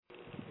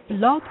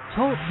Blog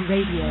Talk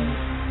Radio.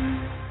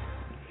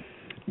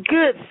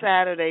 Good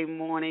Saturday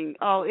morning.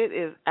 Oh, it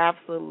is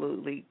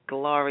absolutely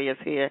glorious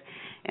here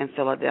in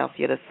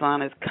Philadelphia. The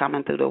sun is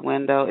coming through the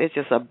window. It's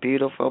just a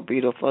beautiful,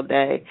 beautiful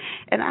day.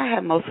 And I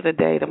had most of the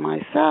day to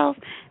myself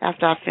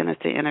after I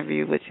finished the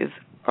interview, which is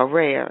a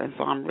rare, and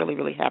so I'm really,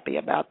 really happy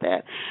about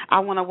that. I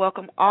want to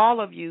welcome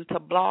all of you to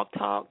Blog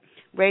Talk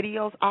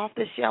Radio's Off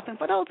the Shelf. And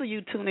for those of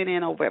you tuning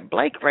in over at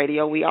Blake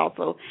Radio, we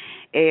also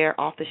air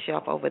Off the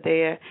Shelf over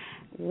there.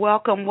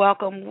 Welcome,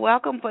 welcome,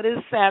 welcome for this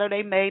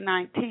Saturday, May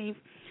 19th.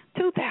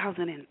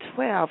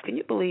 2012. Can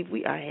you believe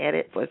we are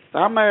headed for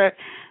summer?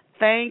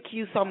 Thank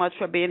you so much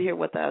for being here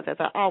with us. As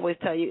I always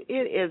tell you, it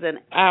is an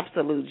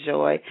absolute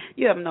joy.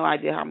 You have no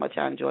idea how much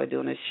I enjoy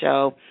doing this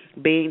show,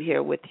 being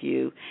here with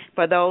you.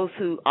 For those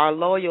who are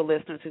loyal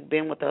listeners who've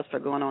been with us for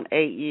going on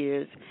 8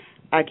 years,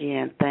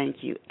 again, thank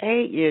you.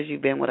 8 years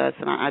you've been with us,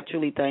 and I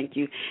truly thank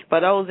you.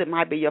 For those that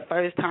might be your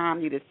first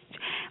time, you just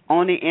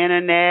on the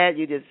internet,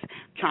 you just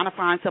trying to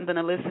find something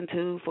to listen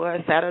to for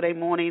a Saturday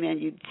morning, and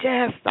you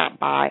just stop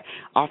by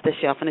Off the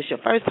Shelf, and it's your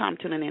first time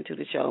tuning into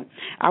the show,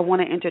 I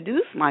want to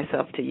introduce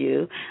myself to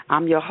you.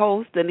 I'm your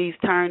host, Denise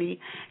Turney,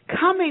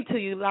 coming to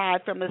you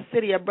live from the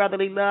city of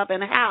brotherly love,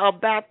 and how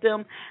about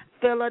them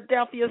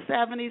Philadelphia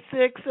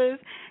 76ers,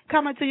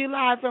 coming to you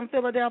live from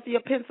Philadelphia,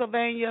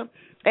 Pennsylvania.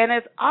 And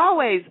as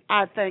always,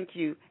 I thank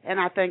you, and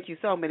I thank you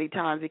so many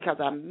times because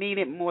I mean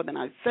it more than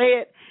I say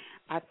it.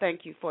 I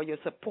thank you for your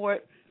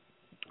support,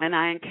 and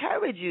I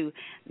encourage you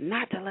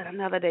not to let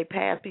another day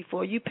pass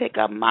before you pick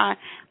up my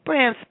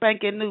brand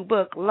spanking new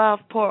book,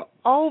 Love Pour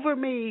Over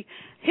Me.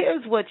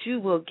 Here's what you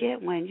will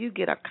get when you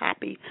get a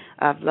copy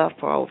of Love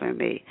Pour Over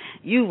Me.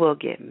 You will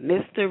get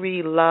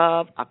mystery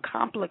love, a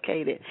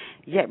complicated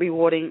yet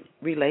rewarding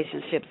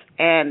relationships,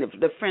 and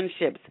the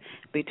friendships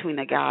between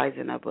the guys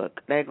in the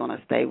book. They're going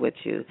to stay with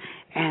you.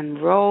 And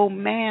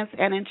romance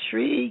and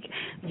intrigue.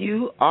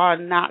 You are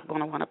not going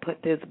to want to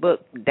put this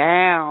book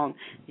down.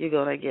 You're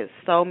going to get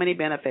so many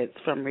benefits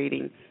from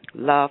reading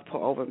Love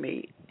Pour Over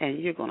Me, and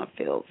you're going to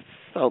feel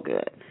so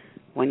good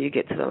when you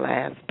get to the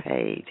last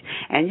page.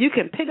 And you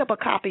can pick up a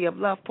copy of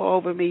Love Pour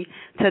Over Me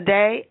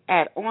today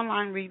at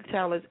online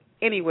retailers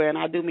anywhere, and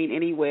I do mean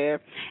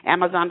anywhere,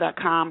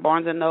 Amazon.com,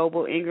 Barnes &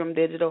 Noble, Ingram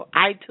Digital,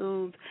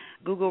 iTunes,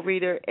 Google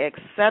Reader,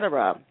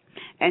 etc.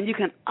 And you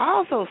can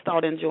also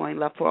start enjoying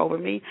Love Pour Over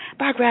Me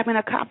by grabbing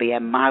a copy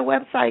at my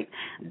website,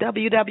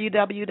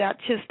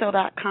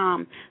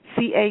 www.chisto.com,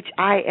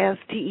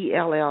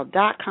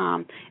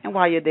 CHISTELL.com. And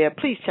while you're there,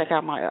 please check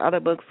out my other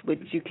books,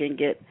 which you can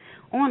get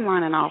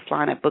online and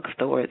offline at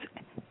bookstores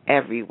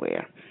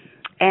everywhere.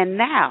 And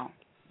now,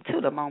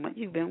 to the moment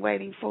you've been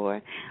waiting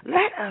for,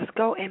 let us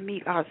go and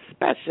meet our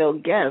special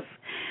guest.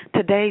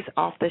 Today's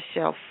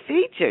off-the-shelf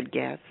featured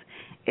guest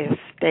is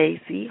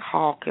Stacy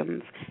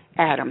Hawkins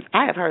Adams.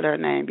 I have heard her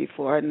name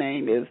before. Her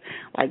name is,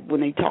 like, when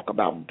they talk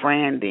about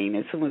branding,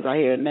 as soon as I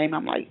hear her name,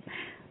 I'm like,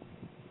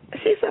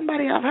 she's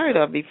somebody I've heard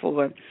of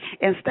before.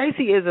 And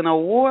Stacy is an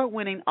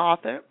award-winning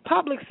author,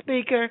 public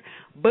speaker,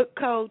 book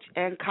coach,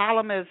 and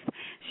columnist.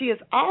 She is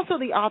also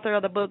the author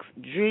of the books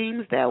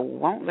Dreams That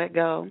Won't Let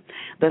Go,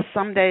 The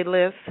Someday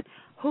List,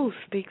 Who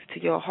Speaks to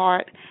Your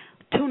Heart,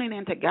 Tuning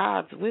Into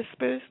God's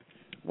Whispers,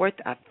 Worth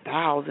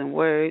 1,000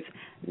 Words,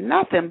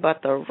 Nothing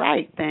But the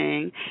Right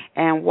Thing,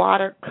 and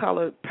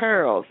Watercolored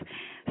Pearls.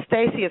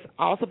 Stacy has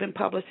also been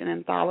published in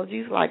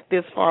anthologies like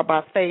This Far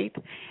by Faith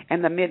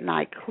and The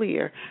Midnight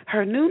Clear.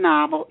 Her new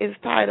novel is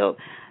titled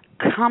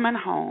Coming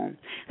Home.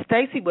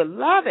 Stacy would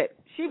love it.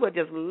 She would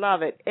just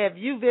love it. If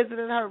you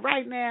visited her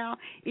right now,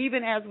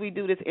 even as we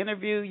do this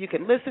interview, you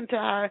can listen to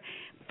her,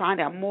 find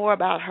out more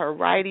about her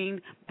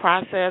writing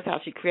process, how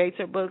she creates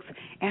her books,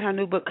 and her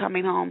new book,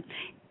 Coming Home.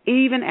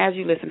 Even as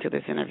you listen to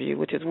this interview,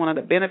 which is one of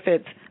the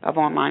benefits of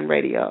online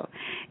radio,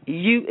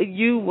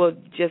 you will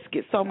just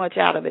get so much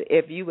out of it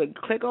if you would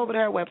click over to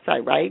her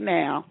website right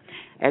now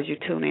as you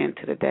tune in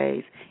to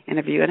today's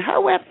interview. And her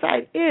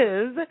website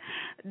is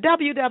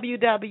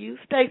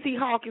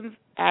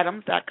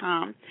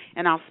www.stacyhawkinsadams.com,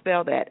 and I'll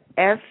spell that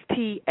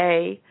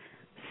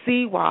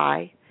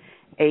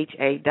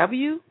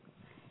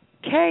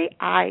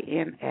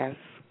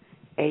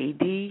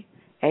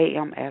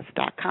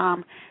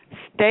StacyHawkinsadams.com.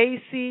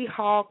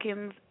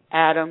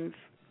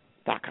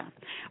 StacyHawkinsAdams.com.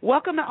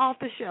 Welcome to Off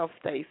the Shelf,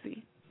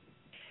 Stacy.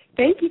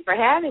 Thank you for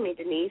having me,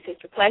 Denise.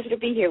 It's a pleasure to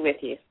be here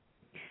with you.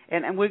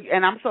 And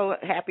I'm so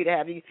happy to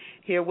have you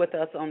here with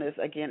us on this.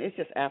 Again, it's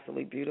just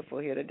absolutely beautiful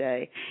here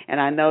today.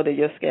 And I know that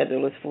your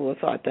schedule is full,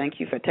 so I thank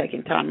you for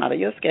taking time out of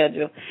your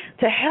schedule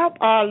to help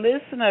our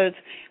listeners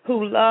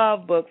who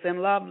love books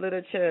and love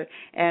literature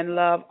and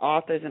love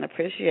authors and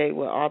appreciate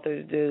what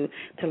authors do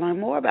to learn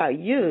more about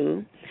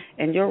you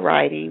and your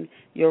writing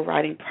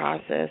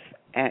process,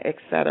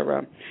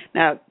 etc.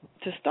 Now,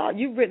 to start,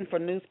 you've written for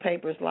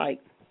newspapers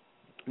like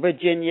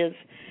Virginia's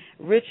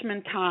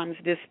Richmond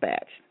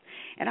Times-Dispatch.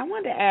 And I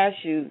wanted to ask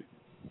you,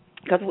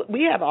 because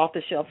we have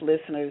off-the-shelf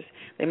listeners.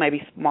 They may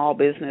be small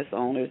business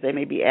owners. They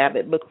may be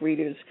avid book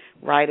readers,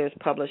 writers,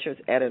 publishers,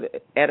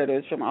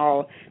 editors from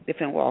all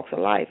different walks of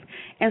life.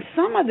 And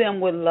some of them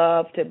would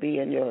love to be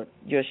in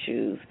your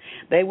shoes.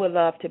 They would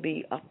love to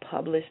be a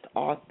published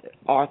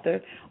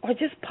author or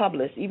just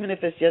published, even if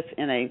it's just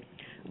in a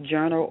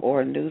journal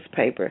or a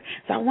newspaper.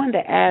 So I wanted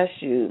to ask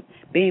you,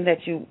 being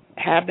that you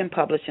have been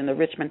published in the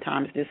Richmond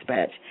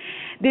Times-Dispatch,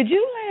 did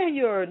you land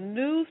your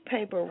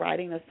newspaper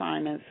writing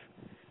assignments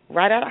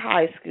right out of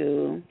high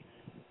school,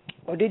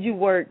 or did you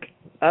work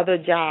other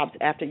jobs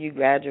after you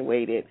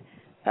graduated?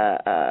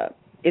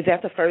 Is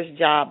that the first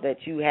job that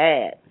you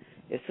had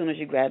as soon as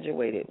you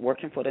graduated,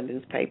 working for the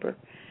newspaper,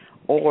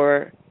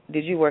 or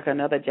did you work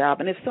another job?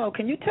 And if so,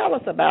 can you tell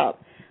us about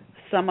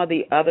some of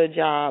the other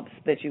jobs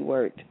that you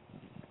worked?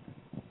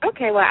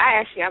 Okay, well,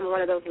 I'm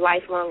one of those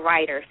lifelong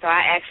writers. So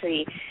I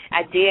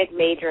did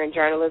major in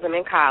journalism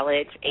in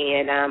college,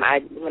 and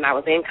when I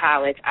was in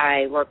college,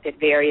 I worked at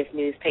various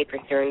newspapers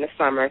during the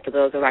summer. So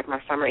those are like my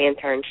summer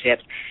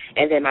internships.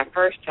 And then my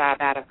first job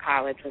out of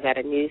college was at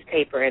a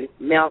newspaper in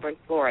Melbourne,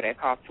 Florida,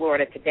 called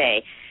Florida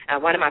Today.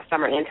 One of my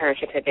summer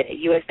internships had been at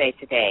USA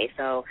Today,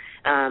 so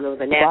it was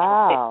a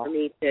natural fit for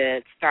me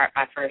to start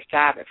my first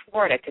job at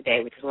Florida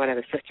Today, which is one of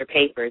the sister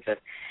papers of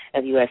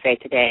USA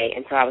Today.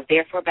 And so I was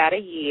there for about a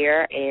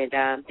year, and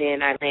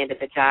then I landed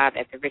the job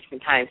at the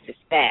Richmond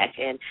Times-Dispatch.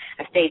 And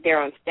I stayed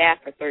there on staff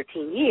for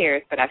 13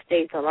 years, but I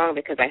stayed so long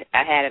because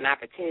I had an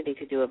opportunity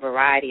to do a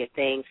variety of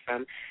things,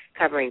 from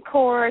covering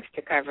courts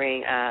to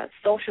covering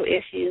social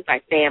issues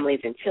like families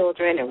and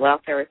children and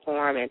welfare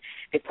reform. And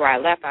before I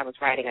left, I was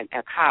writing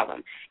a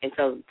column. And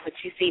so what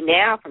you see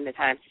now from the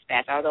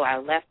Times-Dispatch, although I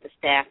left the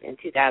staff in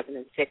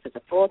 2006 as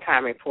a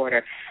full-time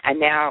reporter, I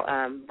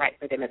now write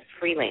for them as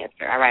a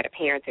freelancer. I write a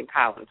parenting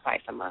column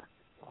twice a month.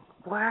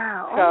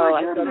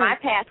 Wow. So my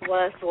path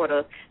was sort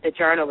of the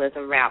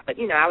journalism route. But,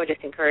 I would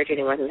just encourage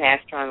anyone who has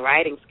strong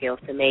writing skills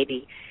to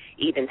maybe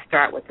even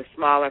start with the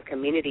smaller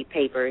community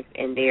papers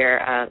in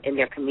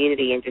their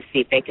community and just see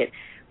if they could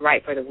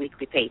write for the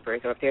weekly papers,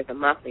 or if there's a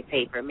monthly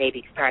paper,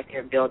 maybe start there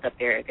and build up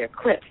their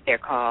clips, they're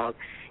called,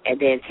 and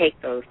then take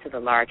those to the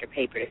larger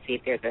paper to see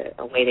if there's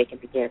a way they can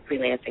begin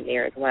freelancing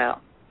there as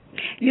well.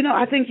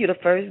 I think you're the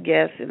first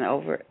guest in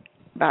over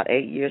about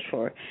 8 years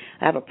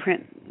I have a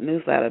print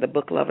newsletter, the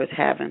Book Lovers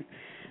Haven,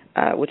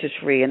 which is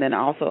free, and then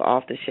also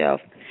off the shelf.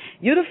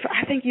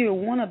 I think you're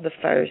one of the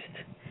first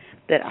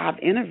that I've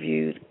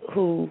interviewed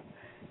who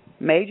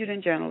majored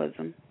in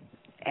journalism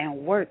and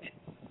worked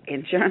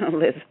in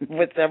journalism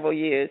for several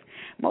years.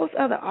 Most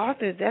other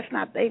authors,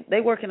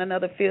 they work in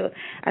another field.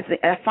 I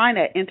find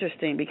that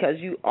interesting because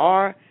you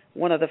are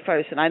one of the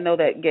first, and I know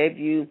that gave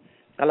you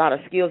a lot of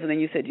skills, and then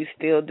you said you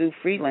still do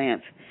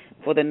freelance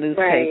for the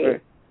newspaper.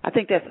 Right. I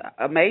think that's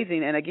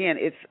amazing, and again,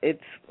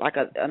 it's like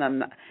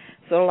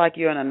sort of like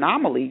you're an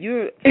anomaly.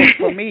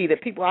 For me, the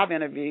people I've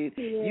interviewed,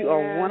 you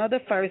are one of the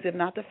first, if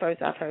not the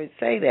first, I've heard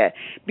say that.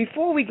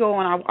 Before we go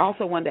on, I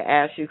also wanted to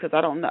ask you, because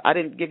I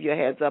didn't give you a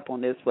heads up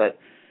on this, but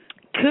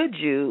could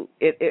you,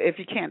 if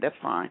you can't, that's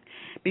fine.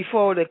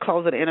 Before the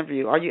close of the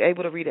interview, are you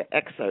able to read an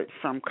excerpt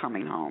from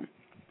Coming Home?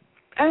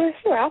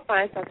 Sure, I'll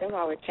find something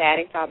while we're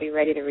chatting, so I'll be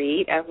ready to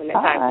read when the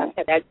time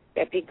comes.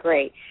 That'd be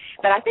great.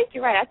 But I think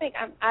you're right. I think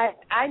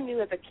I knew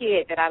as a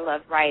kid that I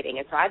loved writing,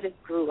 and so I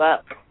just grew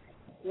up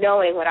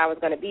knowing what I was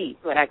going to be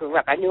when I grew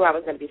up. I knew I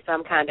was going to be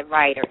some kind of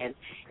writer, and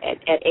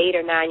at 8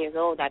 or 9 years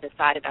old, I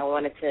decided I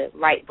wanted to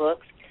write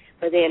books.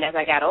 But then as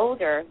I got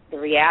older, the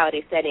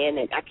reality set in,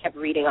 and I kept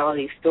reading all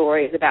these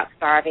stories about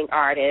starving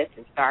artists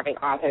and starving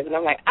authors, and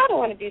I'm like, I don't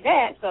want to do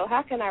that, so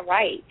how can I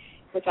write,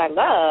 which I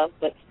love,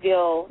 but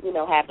still,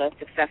 have a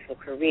successful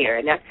career?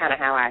 And that's kind of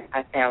how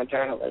I found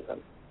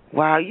journalism.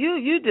 Wow,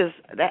 you just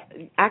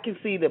I can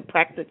see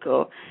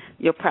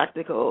your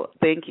practical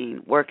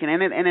thinking working,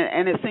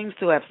 and it seems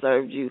to have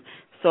served you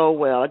so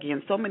well.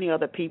 Again, so many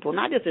other people,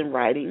 not just in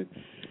writing,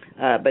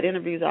 but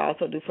interviews I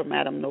also do for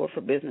Madam Noor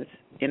for business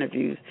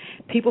interviews.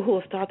 People who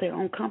will start their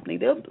own company,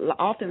 they'll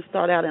often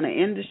start out in an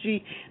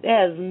industry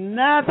that has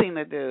nothing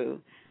to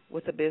do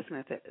with the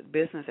business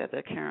that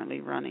they're currently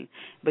running.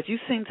 But you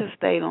seem to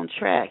stay on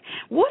track.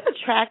 What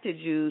attracted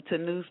you to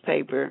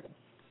newspaper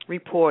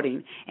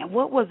reporting, and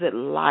what was it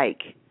like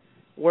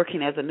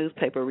working as a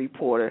newspaper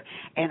reporter?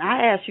 And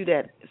I ask you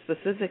that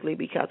specifically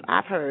because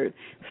I've heard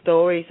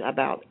stories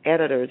about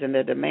editors and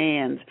their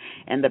demands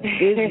and the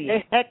busy,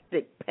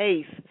 hectic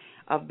pace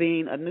of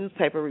being a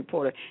newspaper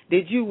reporter.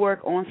 Did you work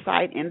on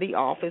site in the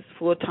office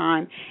full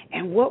time,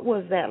 and what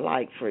was that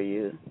like for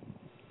you?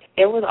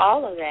 It was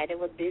all of that. It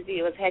was busy.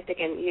 It was hectic,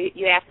 and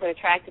you asked what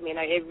attracted me, and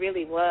it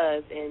really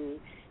was in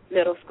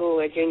middle school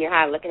or junior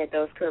high, looking at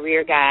those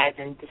career guides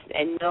and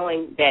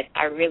knowing that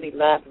I really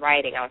loved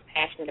writing. I was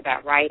passionate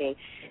about writing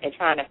and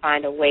trying to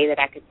find a way that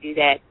I could do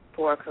that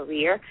for a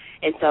career.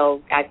 And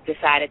so I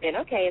decided then,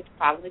 okay, it's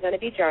probably going to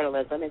be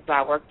journalism. And so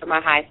I worked for my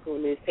high school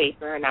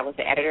newspaper, and I was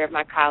the editor of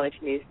my college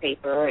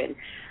newspaper and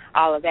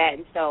all of that.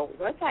 And so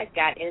once I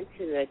got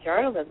into the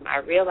journalism, I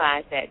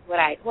realized that what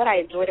I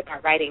enjoyed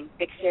about writing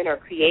fiction or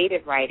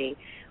creative writing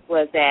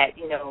was that,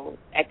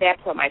 at that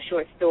point my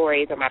short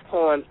stories or my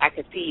poems, I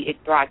could see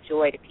it brought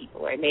joy to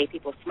people, or it made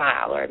people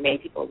smile, or it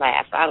made people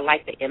laugh. So I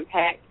liked the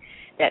impact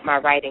that my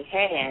writing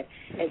had.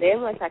 And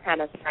then once I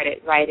kind of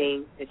started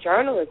writing the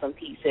journalism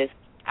pieces,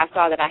 I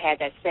saw that I had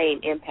that same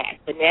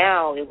impact. But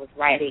now it was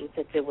writing,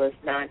 since it was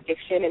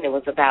nonfiction and it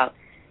was about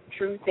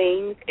true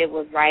things, it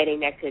was writing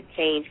that could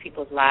change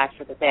people's lives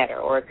for the better,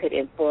 or it could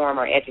inform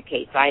or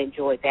educate. So I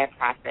enjoyed that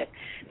process.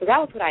 So that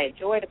was what I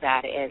enjoyed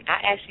about it. And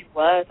I actually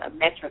was a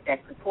Metro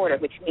Desk reporter,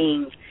 which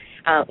means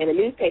in a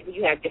newspaper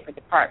you have different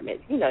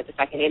departments, just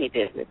like in any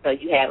business. So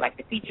you have like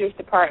the features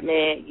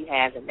department, you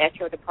have the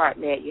Metro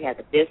department, you have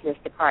the business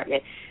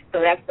department. So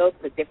those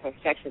are the different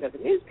sections of the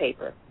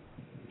newspaper.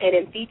 And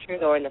in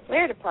features or in the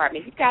flair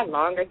department, you've got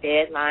longer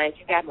deadlines.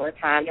 You've got more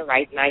time to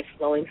write nice,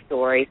 flowing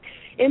stories.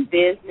 In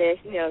business,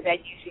 that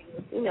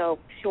usually,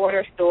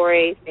 shorter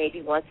stories,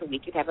 maybe once a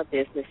week you'd have a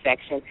business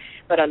section.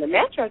 But on the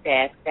Metro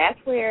Desk, that's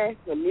where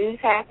when news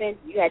happened,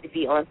 you had to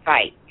be on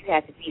site. You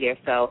had to be there.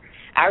 So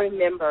I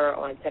remember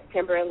on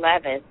September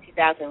 11th,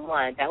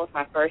 2001, that was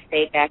my first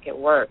day back at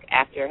work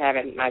after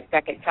having my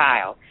second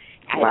child.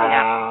 I had been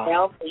out for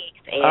 12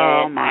 weeks, and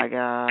oh my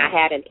God. I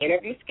had an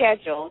interview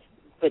scheduled,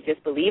 but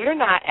just believe it or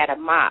not, at a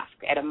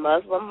mosque, at a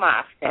Muslim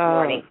mosque that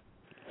morning.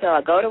 So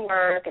I go to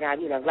work, and I,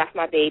 left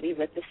my baby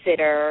with the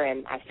sitter,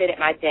 and I sit at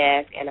my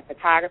desk, and a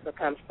photographer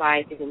comes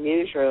flying through the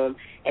newsroom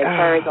and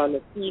turns on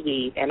the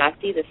TV, and I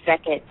see the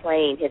second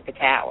plane hit the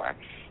tower.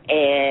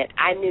 And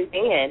I knew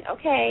then,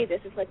 okay, this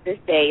is what this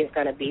day is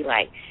going to be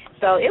like.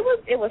 So it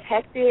was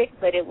hectic,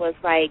 but it was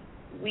like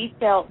we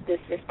felt this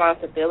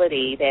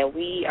responsibility that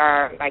we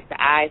are like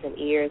the eyes and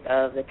ears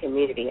of the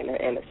community in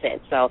a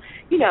sense. So,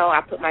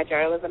 I put my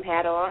journalism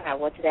hat on. I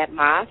went to that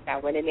mosque. I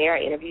went in there.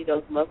 I interviewed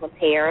those Muslim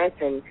parents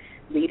and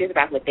leaders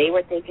about what they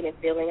were thinking and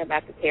feeling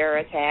about the terror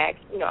attack,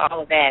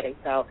 all of that. And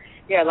so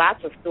there are lots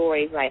of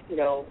stories like, I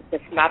don't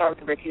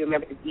remember if you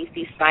remember the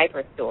D.C.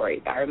 sniper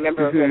stories. I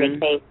remember when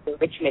they came to the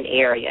Richmond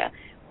area,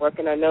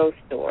 working on those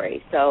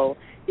stories. So,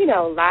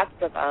 lots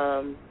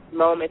of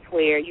moments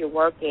where you're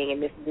working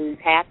and this news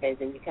happens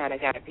and you kind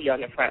of got to be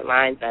on the front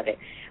lines of it.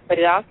 But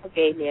it also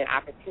gave me an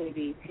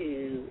opportunity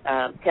to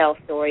tell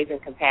stories in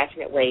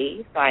compassionate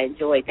ways, so I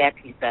enjoyed that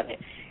piece of it.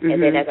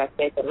 And then, as I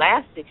said, the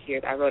last 6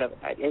 years I wrote an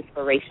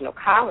inspirational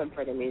column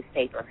for the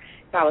newspaper,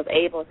 so I was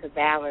able to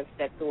balance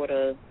that sort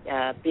of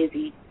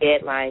busy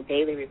deadline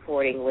daily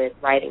reporting with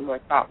writing more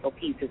thoughtful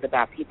pieces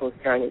about people's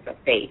journeys of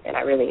faith, and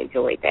I really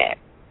enjoyed that.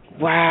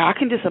 Wow, I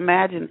can just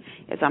imagine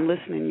as I'm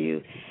listening to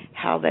you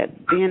how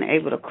that being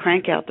able to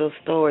crank out those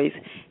stories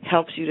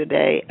helps you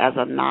today as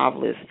a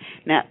novelist.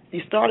 Now,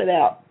 you started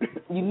out,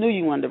 you knew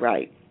you wanted to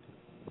write.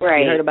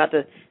 Right. You heard about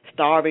the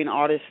starving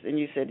artist, and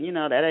you said,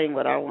 that ain't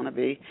what I want to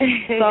be.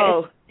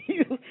 So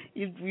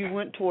you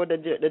went toward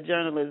the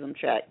journalism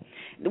track.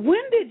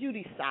 When did you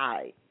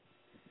decide?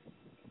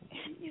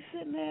 You're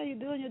sitting there, you're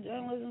doing your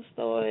journalism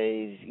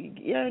stories,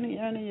 you're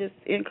earning your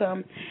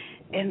income,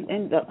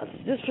 and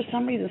just for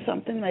some reason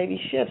something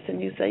maybe shifts,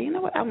 and you say,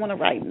 what, I want to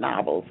write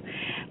novels.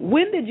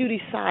 When did you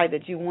decide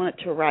that you wanted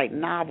to write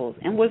novels,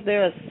 and was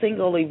there a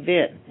single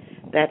event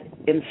that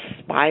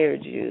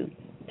inspired you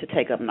to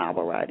take up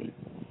novel writing?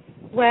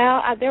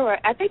 Well, I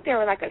think there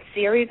were like a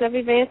series of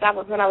events.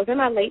 When I was in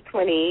my late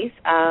 20s.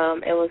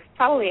 It was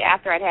probably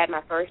after I'd had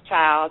my first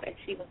child, and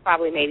she was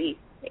probably maybe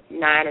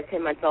 9 or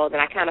 10 months old,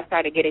 and I kind of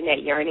started getting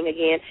that yearning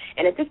again.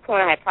 And at this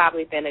point, I had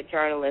probably been a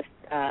journalist,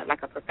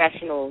 like a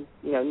professional,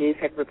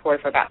 newspaper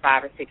reporter for about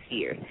 5 or 6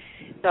 years.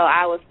 So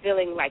I was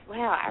feeling like,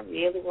 wow, I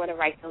really want to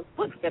write those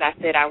books that I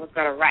said I was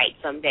going to write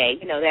someday.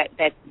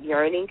 That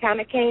yearning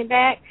kind of came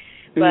back.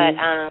 But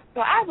so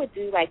I would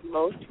do like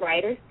most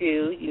writers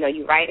do.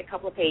 You write a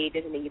couple of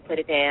pages and then you put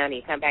it down and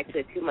you come back to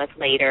it 2 months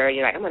later.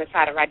 You're like, I'm going to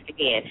try to write it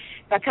again.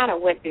 So I kind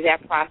of went through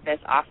that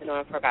process off and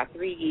on for about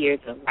 3 years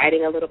of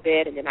writing a little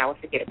bit, and then I would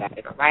forget about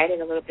it, or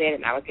writing a little bit,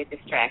 and I would get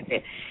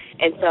distracted.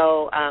 And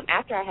so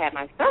after I had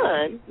my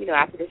son,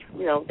 after this,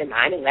 the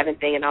 9/11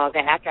 thing and all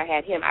that, after I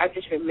had him, I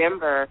just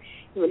remember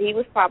when he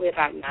was probably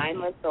about 9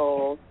 months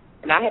old,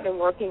 and I had been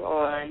working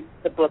on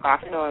the book off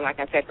and on, like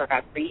I said, for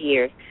about 3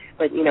 years.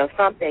 But,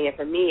 something, and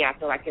for me, I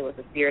feel like it was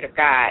the Spirit of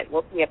God,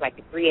 woke me up like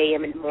at 3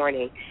 a.m. in the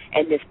morning,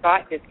 and this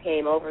thought just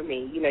came over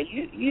me.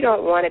 You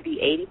don't want to be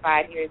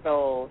 85 years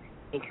old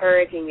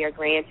encouraging your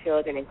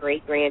grandchildren and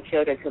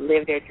great-grandchildren to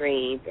live their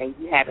dreams, and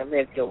you haven't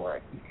lived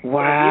yours.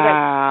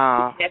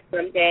 Wow. You're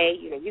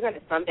going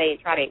to someday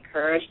try to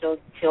encourage those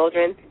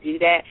children to do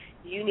that.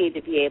 You need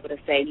to be able to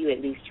say you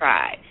at least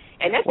tried.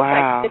 And that's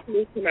like took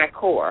me to my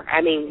core.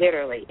 I mean,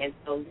 literally. And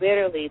so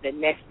literally the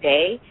next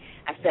day,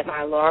 I set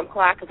my alarm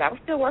clock because I was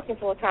still working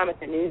full-time at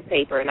the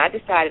newspaper, and I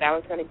decided I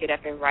was going to get up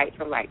and write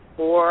from like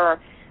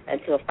 4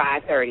 until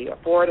 5:30 or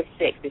 4 to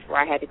 6 before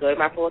I had to go to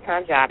my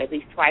full-time job at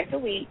least twice a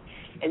week.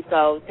 And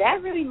so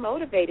that really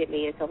motivated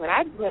me. And so when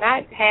I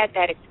had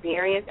that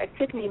experience, it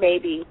took me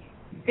maybe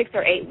 6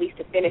 or 8 weeks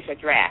to finish a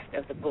draft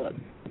of the book.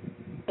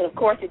 And, of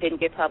course, it didn't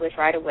get published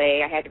right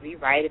away. I had to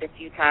rewrite it a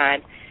few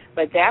times.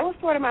 But that was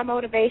sort of my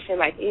motivation.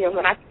 Like,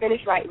 when I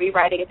finished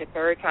rewriting it the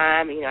third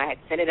time, I had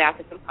sent it out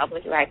to some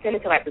publishers. I had sent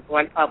it to, this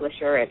one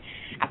publisher, and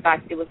I thought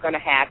it was going to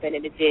happen,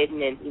 and it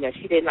didn't. And,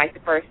 she didn't like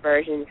the first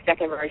version. The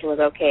second version was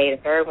okay.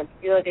 The third one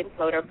still didn't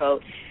float her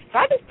boat. So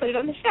I just put it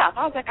on the shelf.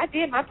 I was like, I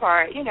did my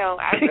part.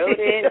 I wrote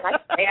it.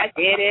 I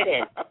did it.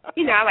 And,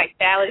 I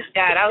balanced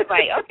that. I was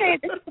like,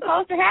 okay, this is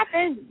supposed to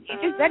happen. You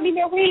just let me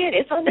know when.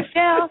 It's on the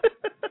shelf.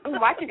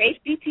 I'm watching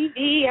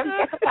HGTV. I'm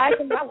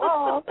sacrificing my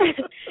wall.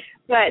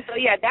 But, so,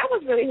 yeah, that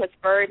was really what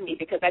spurred me,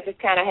 because I just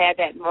kind of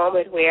had that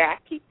moment where I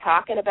keep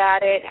talking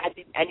about it.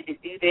 I need to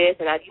do this.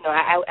 And, I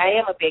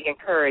am a big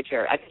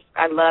encourager.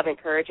 I love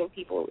encouraging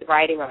people,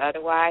 writing or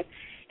otherwise.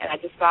 And I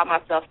just saw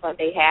myself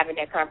someday having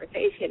that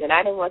conversation, and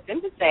I didn't want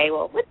them to say,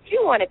 well, what do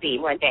you want to be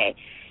one day?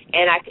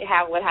 And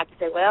I would have to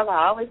say, well,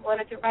 I always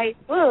wanted to write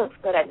books,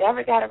 but I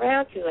never got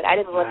around to it. I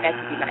didn't want that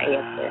to be my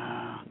answer.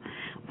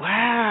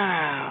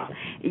 Wow.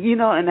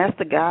 And that's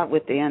the God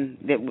within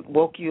that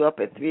woke you up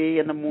at 3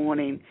 in the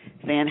morning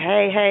saying,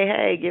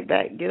 hey, get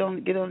back, get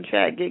on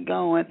track, get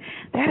going.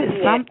 That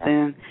is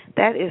something.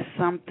 That is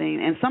something.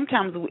 And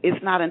sometimes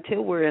it's not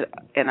until we're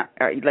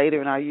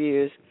later in our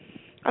years,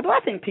 although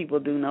I think people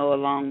do know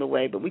along the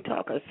way, but we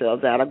talk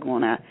ourselves out of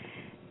going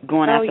after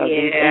our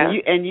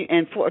dreams.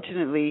 And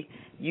fortunately,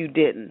 you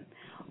didn't.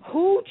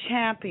 Who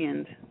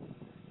championed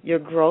your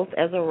growth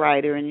as a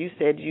writer? And you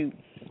said you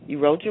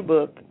wrote your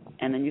book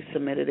and then you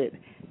submitted it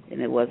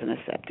and it wasn't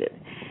accepted.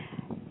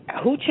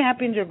 Who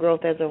championed your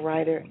growth as a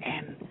writer,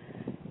 and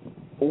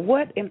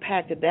what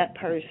impact did that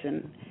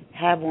person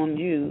have on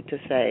you to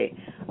say,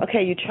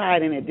 okay, you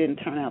tried and it didn't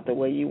turn out the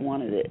way you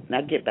wanted it. Now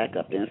get back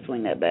up there and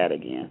swing that bat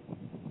again?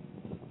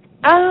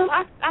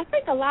 I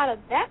think a lot of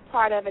that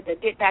part of it, the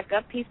get back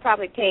up piece,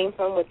 probably came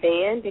from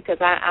within, because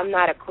I'm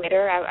not a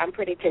quitter. I'm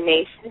pretty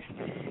tenacious.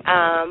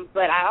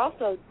 But I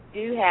also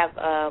do have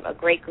a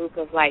great group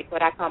of,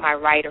 what I call my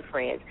writer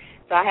friends.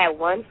 So I had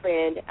one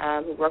friend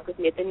who worked with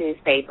me at the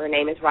newspaper. Her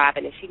name is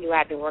Robin, and she knew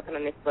I'd been working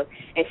on this book.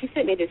 And she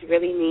sent me this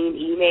really mean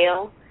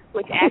email,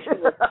 which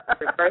actually was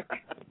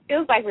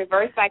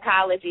reverse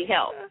psychology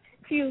help.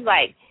 She was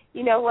like,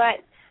 you know what?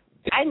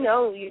 I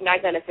know you're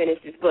not going to finish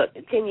this book.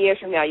 10 years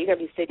from now, you're going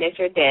to be sitting at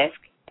your desk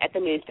at the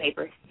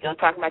newspaper, still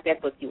talking about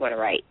that book you want to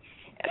write.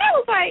 And I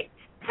was like,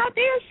 how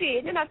dare she?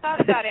 And then I thought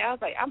about it. I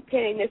was like, I'm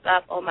pinning this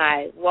up on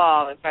my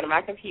wall in front of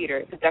my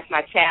computer, because that's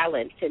my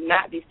challenge, to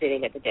not be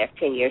sitting at the desk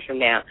 10 years from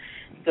now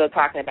still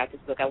talking about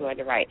this book I wanted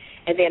to write.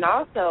 And then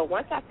also,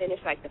 once I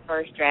finished, the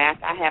first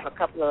draft, I have a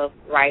couple of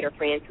writer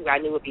friends who I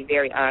knew would be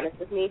very honest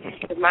with me,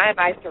 because my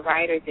advice to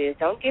writers is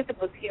don't give the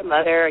book to your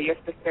mother or your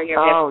sister or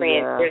your best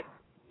friend.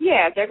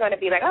 Yeah, they're going to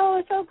be like, oh,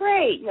 it's so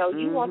great.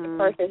 You want the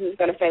person who's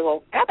going to say,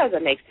 well, that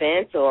doesn't make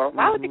sense, or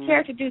why would the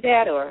character do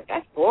that, or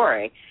that's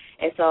boring.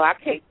 And so I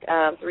picked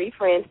 3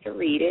 friends to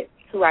read it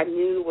who I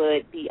knew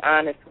would be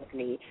honest with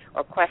me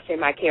or question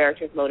my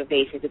character's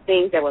motivations, the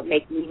things that would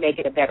make me make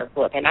it a better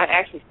book. And I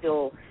actually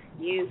still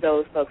use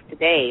those folks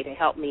today to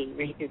help me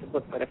read through the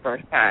book for the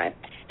first time.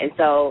 And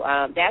so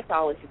that's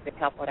always just been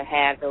helpful to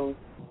have those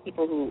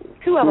people who,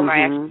 2 of them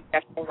are actually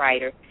professional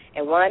writers,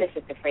 and one is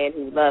just a friend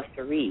who loves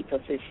to read. So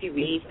since she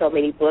reads so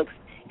many books,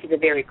 she's a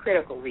very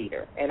critical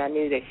reader, and I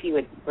knew that she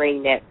would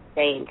bring that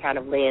same kind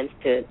of lens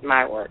to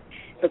my work.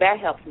 So that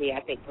helps me,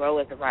 I think, grow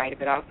as a writer,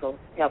 but also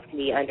helps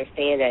me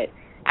understand that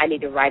I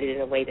need to write it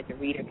in a way that the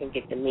reader can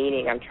get the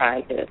meaning I'm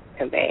trying to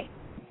convey.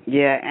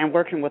 Yeah, and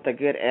working with a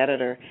good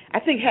editor.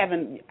 I think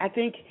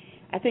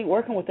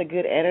working with a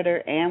good editor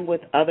and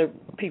with other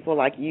people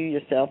like you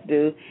yourself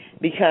do,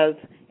 because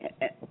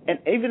and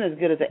even as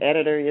good as the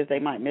editor is, they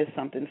might miss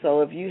something.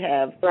 So if you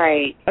have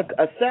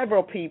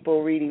several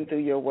people reading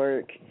through your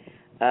work,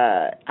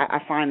 I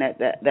find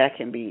that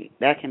can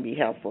be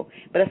helpful.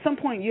 But at some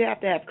point, you have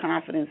to have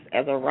confidence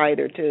as a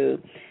writer too,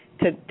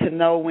 to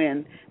know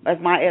when, as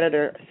my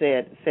editor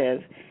says,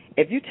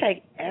 if you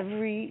take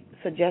every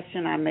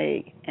suggestion I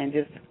make and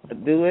just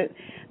do it,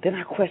 then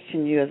I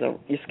question your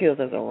skills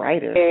as a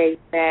writer.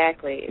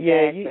 Exactly.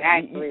 I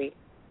agree.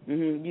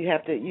 You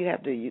have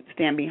to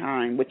stand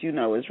behind what you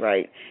know is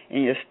right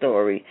in your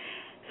story.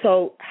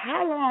 So,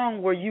 how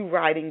long were you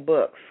writing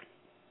books,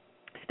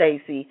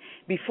 Stacy,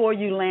 before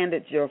you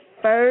landed your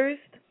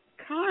first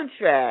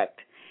contract?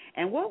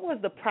 And what was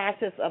the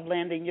process of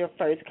landing your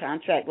first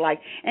contract like?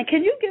 And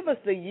can you give us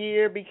the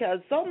year, because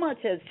so much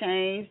has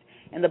changed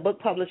in the book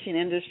publishing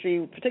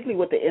industry, particularly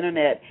with the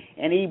internet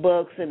and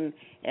e-books, and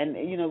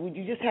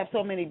you just have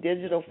so many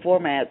digital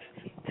formats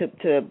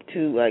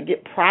to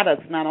get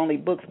products, not only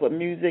books but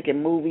music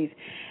and movies,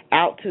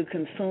 out to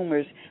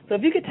consumers. So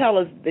if you could tell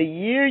us the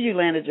year you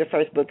landed your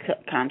first book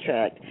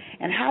contract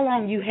and how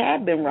long you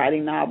had been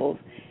writing novels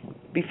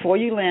before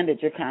you landed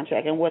your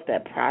contract, and what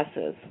that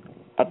process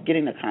of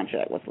getting the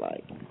contract was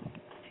like.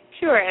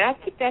 Sure, and I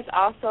think that's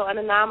also an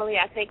anomaly.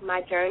 I think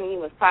my journey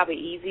was probably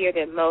easier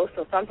than most,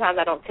 so sometimes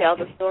I don't tell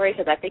the story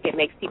because I think it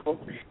makes people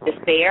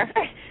despair.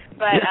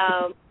 But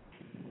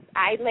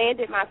I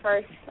landed my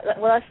first,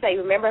 let's say,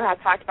 remember how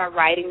I talked about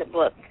writing the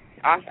book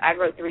I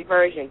wrote 3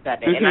 versions of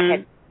it,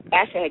 and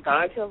I had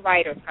gone to a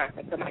writers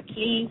conference. So my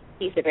key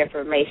piece of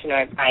information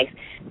or advice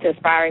to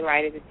aspiring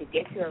writers is to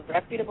get to a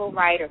reputable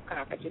writers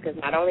conference, because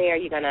not only are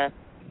you going to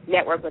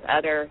network with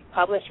other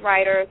published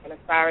writers and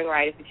aspiring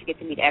writers, but you get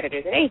to meet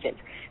editors and agents.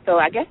 So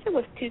I guess it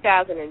was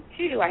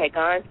 2002. I had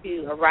gone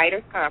to a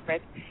writers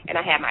conference, and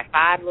I had my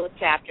 5 little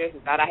chapters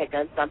and thought I had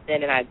done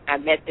something, and I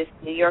met this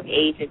New York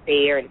agent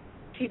there, and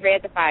she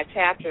read the 5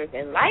 chapters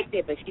and liked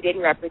it, but she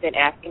didn't represent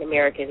African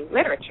American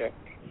literature.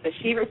 So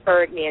she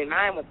referred me, and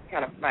mine was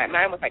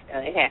like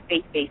it had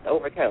faith-based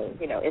overtones,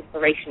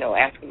 inspirational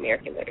African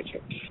American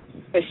literature.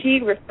 So she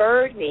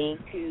referred me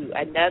to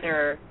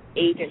another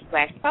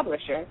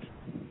agent/publisher,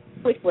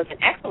 which was an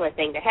excellent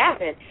thing to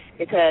happen,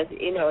 because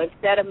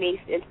instead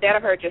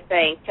of her just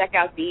saying check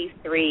out these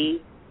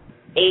 3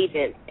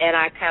 agents and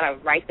I kind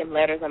of write them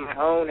letters on my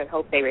own and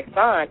hope they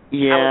respond, I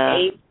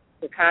was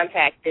able to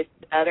contact this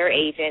other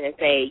agent and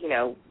say,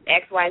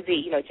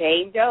 XYZ,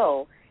 Jane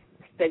Doe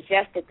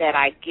suggested that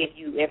I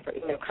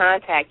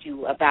contact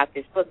you about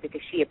this book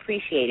because she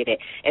appreciated it.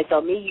 And so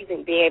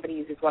being able to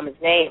use this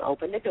woman's name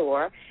opened the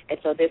door. And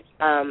so this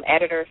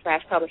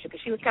editor/publisher,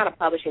 because she was kind of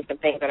publishing some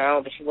things on her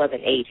own, but she was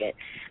an agent,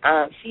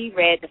 she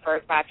read the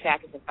first 5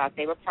 chapters and thought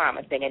they were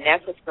promising. And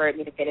that's what spurred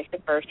me to finish the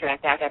first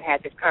draft after I've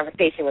had this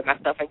conversation with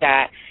myself and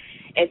God.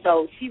 And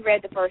so she read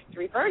the first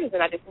 3 versions,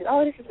 and I just said,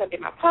 this is going to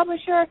be my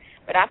publisher.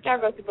 But after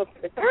I wrote the book for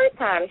the 3rd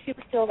time, and she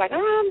was still like,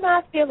 I'm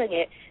not feeling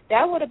it,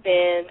 that would have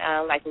been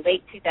like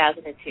late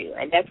 2002.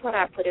 And that's when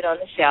I put it on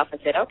the shelf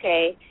and said,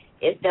 okay,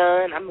 it's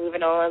done. I'm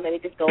moving on. Let me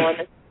just go on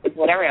to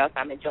whatever else.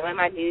 I'm enjoying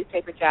my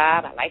newspaper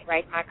job. I like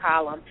writing my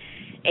column.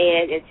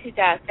 And in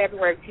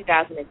February of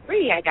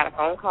 2003, I got a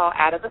phone call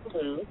out of the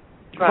blue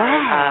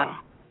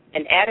from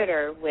an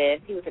editor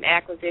he was an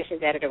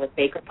acquisitions editor with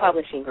Baker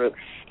Publishing Group.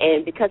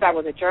 And because I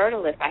was a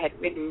journalist, I had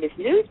written this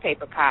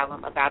newspaper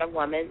column about a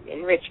woman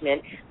in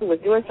Richmond who was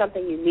doing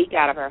something unique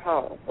out of her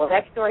home. Well,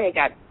 that story had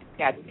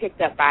gotten picked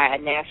up by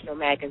a national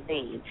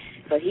magazine.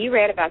 So he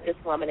read about this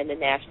woman in the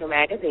national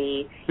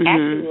magazine,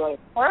 actually wanted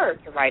her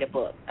to write a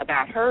book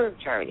about her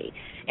journey.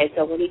 And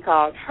so when he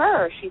called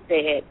her, he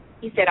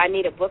said, I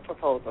need a book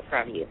proposal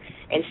from you.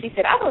 And she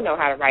said, I don't know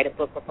how to write a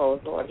book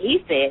proposal. And he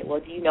said, well,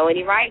 do you know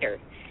any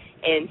writers?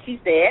 And she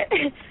said,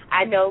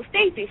 I know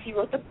Stacy. She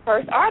wrote the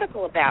first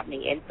article about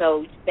me. And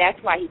so that's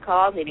why he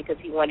called me, because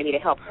he wanted me to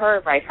help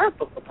her write her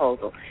book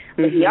proposal.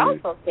 But he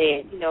also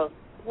said,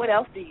 what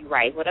else do you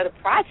write? What other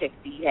projects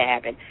do you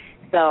have? And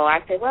so I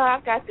said, well,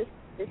 I've got this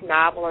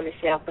novel on the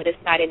shelf, but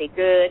it's not any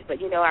good. But,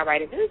 I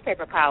write a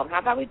newspaper column. How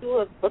about we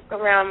do a book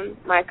around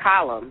my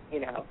column,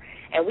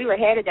 And we were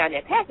headed down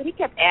that path, but he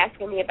kept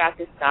asking me about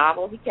this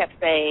novel. He kept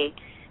saying,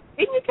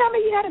 didn't you tell me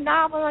you had a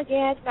novel?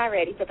 Again, it's not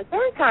ready. So the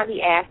 3rd time he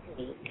asked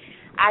me,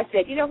 I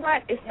said, you know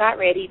what, it's not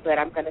ready, but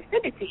I'm going to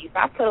send it to you. So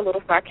I put a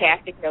little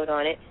sarcastic note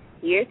on it.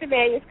 Here's the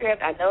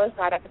manuscript. I know it's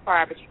not up to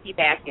par, but you keep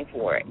asking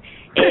for it.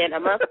 And a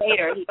month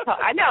later, he called.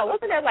 I know,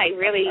 wasn't that like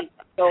really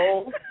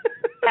gold?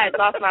 I had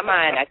lost my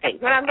mind, I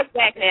think. When I look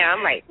back now,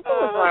 I'm like, what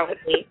was wrong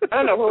with me? I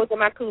don't know what was in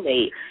my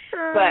Kool-Aid.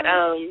 But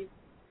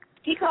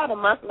he called a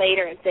month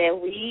later and said,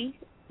 we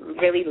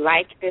really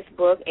liked this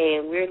book,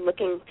 and we're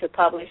looking to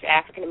publish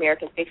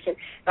African-American fiction.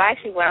 So I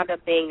actually wound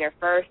up being their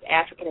first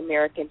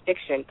African-American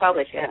fiction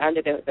published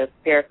under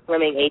their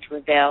Fleming H.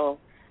 Revell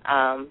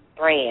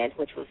brand,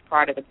 which was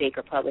part of the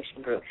Baker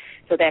Publishing Group.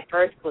 So that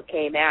first book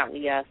came out.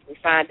 We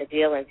signed the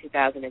deal in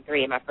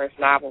 2003, and my first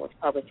novel was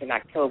published in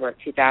October of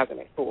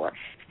 2004.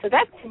 So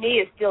that, to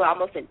me, is still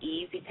almost an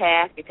easy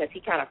task, because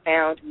he kind of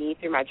found me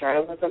through my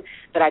journalism.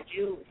 But I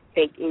do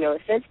think,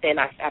 since then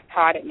I've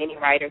taught at many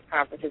writers'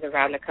 conferences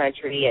around the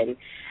country, and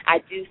I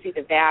do see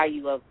the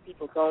value of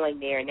people going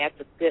there, and that's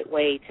a good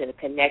way to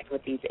connect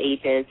with these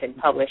agents and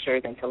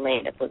publishers and to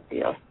land a book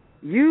deal.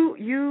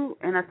 You,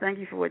 and I thank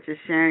you for what you're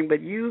sharing. But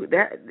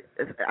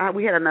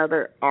we had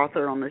another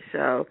author on the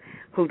show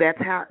who that's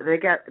how they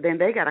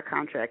got a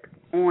contract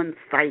on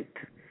site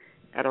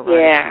at a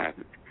writer's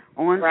conference.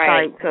 On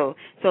site, so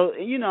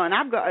and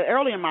I've got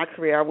early in my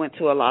career I went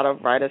to a lot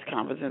of writers'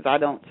 conferences. I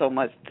don't so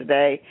much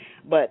today,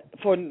 but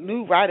for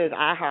new writers,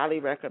 I highly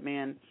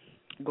recommend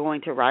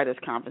going to writers'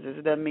 conferences.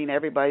 It doesn't mean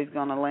everybody's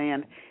going to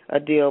land a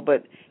deal,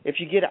 but if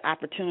you get an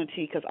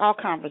opportunity, because all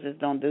conferences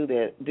don't do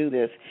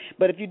this,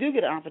 but if you do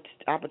get an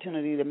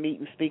opportunity to meet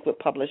and speak with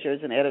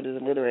publishers and editors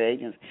and literary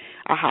agents,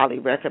 I highly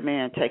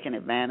recommend taking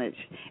advantage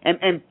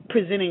and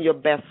presenting your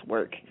best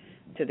work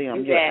to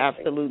them.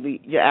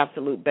 Exactly. Your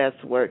absolute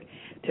best work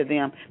to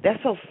them. That's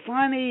so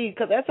funny,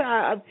 because that's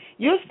how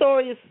your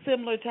story is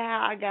similar to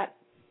how I got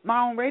my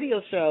own radio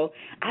show.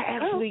 I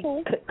actually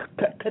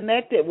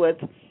connected with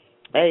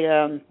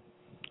a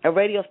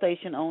radio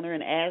station owner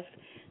and asked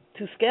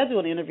to schedule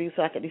an interview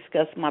so I could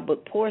discuss my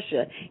book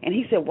Portia, and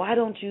he said, why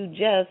don't you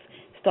just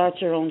start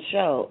your own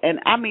show? And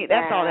I mean,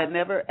 that's all that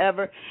never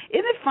ever.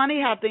 Isn't it funny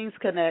how things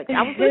connect?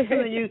 I was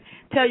listening to you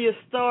tell your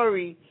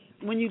story.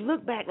 When you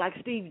look back, like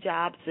Steve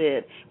Jobs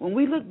said, when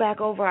we look back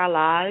over our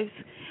lives,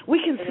 we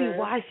can see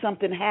why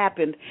something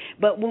happened.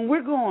 But when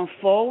we're going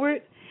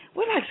forward,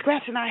 we're like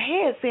scratching our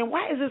heads saying,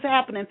 why is this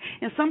happening?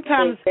 And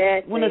sometimes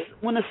exactly.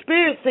 when the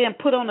Spirit's saying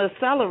put on the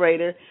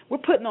accelerator, we're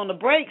putting on the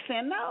brakes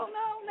saying, no.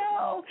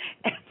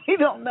 And we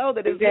don't know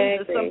that it's leading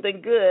to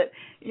something good.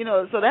 You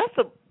know, so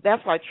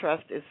that's why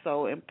trust is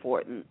so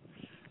important.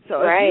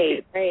 So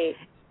right.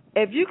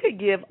 If you could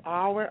give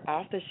our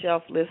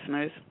off-the-shelf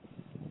listeners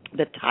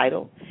the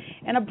title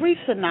and a brief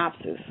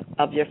synopsis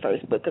of your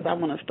first book, because I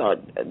want to start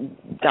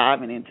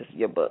diving into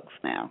your books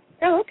now.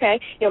 Oh, okay.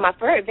 You know, my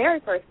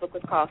very first book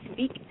was called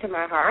Speak to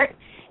My Heart,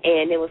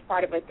 and it was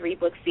part of a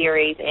 3-book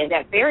series. And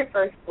that very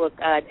first book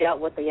dealt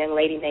with a young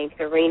lady named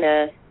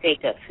Serena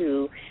Jacobs,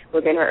 who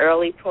was in her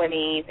early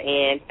 20s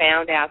and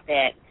found out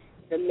that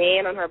the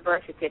man on her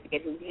birth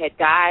certificate, who had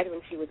died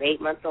when she was 8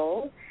 months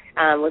old,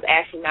 was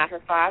actually not her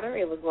father.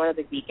 It was one of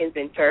the deacons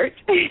in church.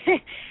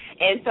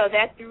 And so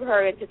that threw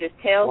her into this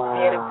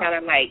tailspin of kind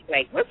of like,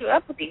 what's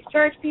up with these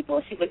church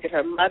people? She looked at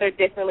her mother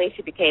differently.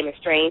 She became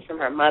estranged from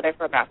her mother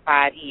for about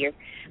 5 years.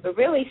 But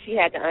really she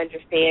had to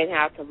understand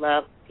how to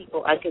love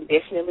people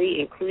unconditionally,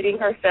 including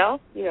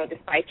herself, you know,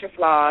 despite your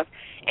flaws.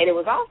 And it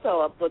was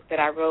also a book that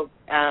I wrote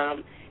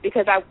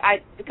because I was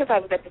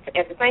at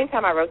the same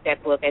time I wrote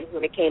that book, and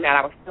when it came out,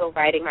 I was still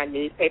writing my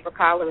newspaper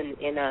column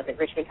in the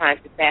Richmond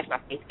Times-Dispatch, my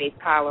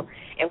faith-based column.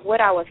 And what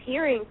I was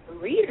hearing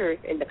from readers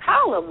in the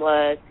column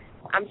was,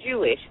 I'm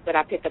Jewish, but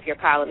I pick up your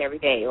column every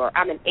day, or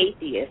I'm an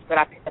atheist, but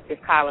I pick up this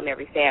column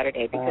every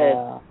Saturday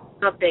because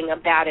something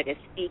about it is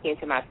speaking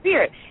to my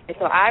spirit. And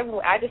so I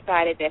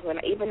decided that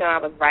even though I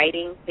was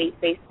writing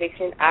faith-based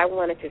fiction, I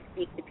wanted to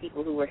speak to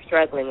people who were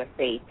struggling with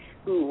faith,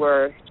 who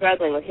were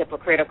struggling with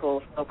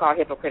so-called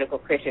hypocritical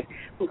Christians,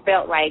 who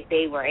felt like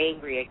they were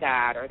angry at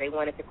God or they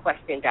wanted to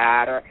question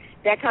God or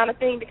that kind of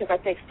thing, because I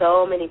think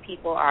so many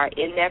people are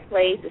in that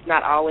place. It's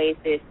not always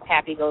this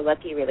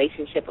happy-go-lucky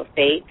relationship of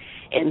faith.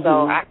 And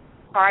so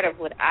part of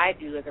what I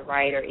do as a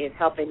writer is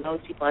helping those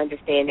people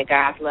understand that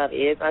God's love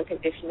is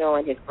unconditional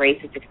and his grace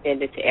is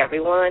extended to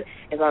everyone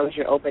as long as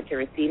you're open to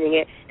receiving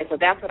it. And so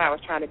that's what I was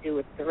trying to do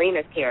with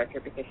Serena's character,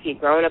 because she had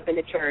grown up in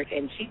the church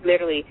and she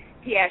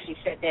actually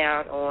shut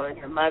down on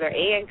her mother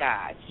and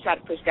God. She tried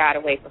to push God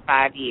away for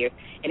 5 years.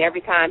 And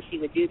every time she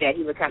would do that,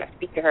 he would kind of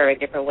speak to her in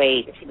different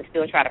ways, and she would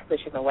still try to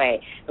push him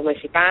away. But when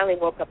she finally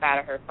woke up out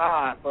of her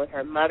fog, both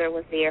her mother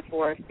was there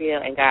for her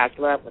still and God's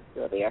love was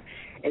still there.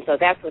 And so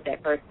that's what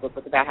that first book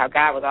was about, how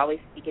God was always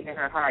speaking to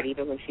her heart,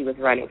 even when she was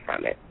running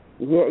from it.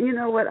 Yeah, you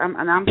know what?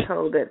 I'm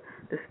told that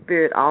the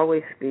Spirit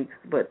always speaks,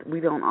 but we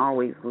don't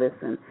always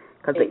listen,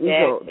 because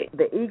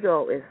the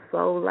ego is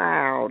so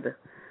loud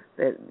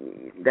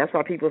that's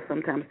why people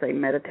sometimes say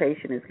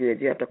meditation is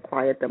good. You have to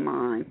quiet the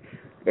mind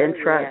and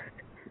trust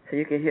so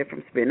you can hear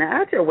from Spirit.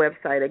 Now, at your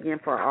website, again,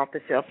 for our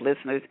off-the-shelf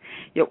listeners,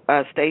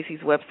 Stacy's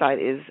website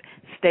is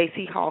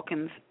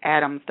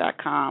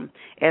StacyHawkinsAdams.com,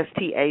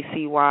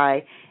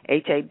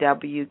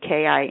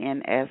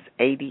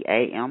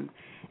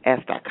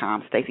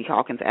 StacyHawkinsadams.com,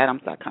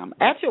 StacyHawkinsAdams.com.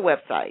 At your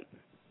website,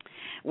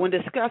 when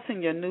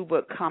discussing your new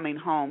book, Coming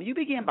Home, you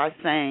begin by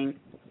saying,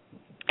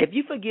 if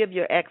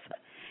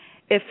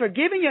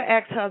forgiving your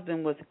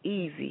ex-husband was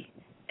easy,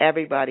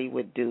 everybody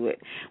would do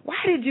it.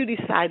 Why did you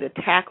decide to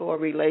tackle a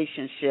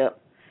relationship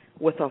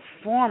with a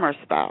former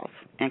spouse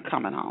and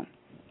coming home?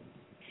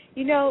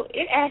 You know,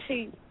 it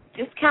actually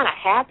just kind of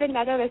happened.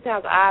 I know that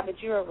sounds odd,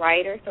 but you're a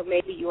writer, so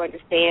maybe you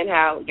understand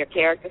how your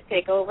characters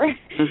take over.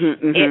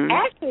 It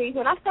actually,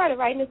 when I started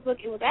writing this book,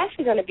 it was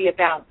actually going to be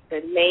about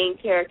the main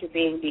character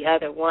being the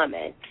other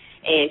woman,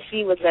 and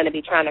she was going to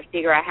be trying to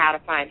figure out how to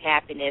find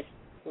happiness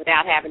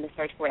without having to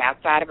search for it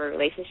outside of a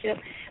relationship.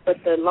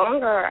 But the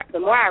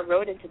more I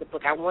wrote into the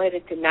book, I wanted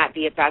it to not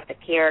be about the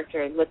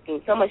character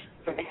looking so much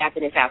for the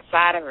happiness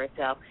outside of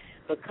herself,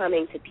 but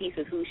coming to peace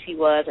with who she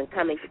was and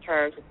coming to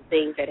terms with the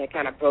things that had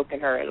kind of broken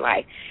her in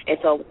life. And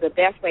so the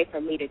best way for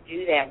me to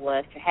do that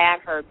was to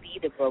have her be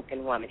the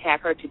broken woman,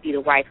 have her to be the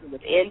wife who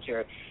was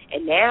injured.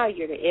 And now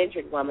you're the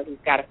injured woman who's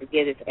got to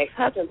forgive this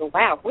ex-husband. But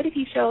wow, what if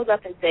he shows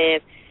up and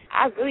says,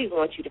 I really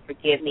want you to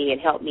forgive me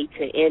and help me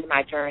to end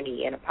my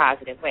journey in a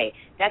positive way?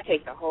 That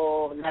takes a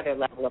whole another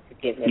level of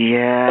forgiveness.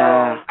 Yeah. So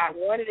I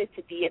wanted it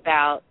to be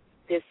about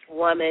this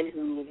woman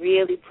who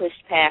really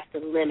pushed past the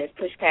limits,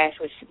 pushed past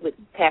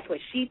what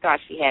she thought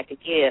she had to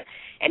give.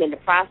 And in the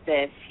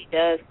process, she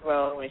does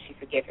grow, and she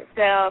forgives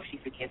herself, she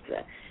forgives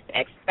the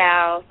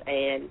ex-spouse,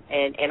 and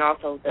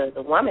also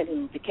the woman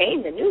who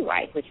became the new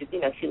wife, which is, you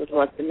know, she was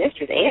once the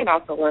mistress and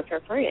also once her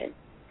friend.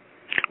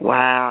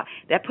 Wow,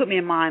 that put me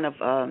in mind of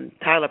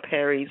Tyler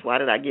Perry's "Why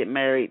Did I Get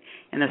Married?"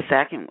 and the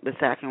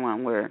second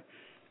one where,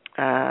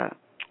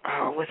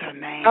 what's her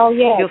name? Oh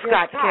yeah, Bill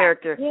Scott's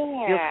character.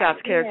 Yeah, Bill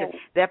Scott's character.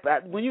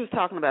 That when you was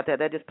talking about that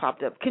just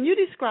popped up. Can you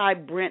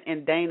describe Brent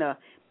and Dana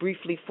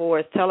briefly for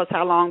us? Tell us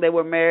how long they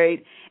were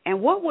married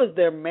and what was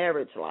their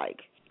marriage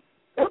like.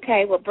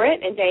 Okay, well,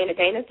 Brent and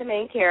Dana's the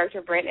main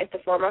character. Brent is the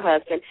former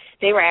husband.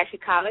 They were actually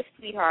college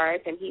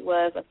sweethearts, and he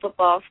was a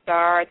football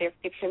star at their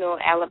fictional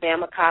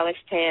Alabama college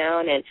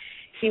town, and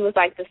she was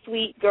like the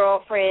sweet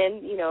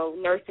girlfriend,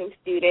 nursing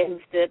student who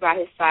stood by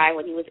his side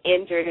when he was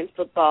injured in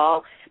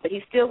football, but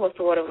he still was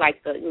sort of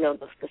like the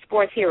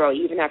sports hero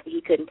even after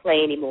he couldn't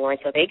play anymore.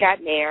 And so they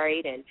got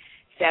married and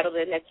settled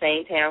in that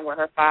same town where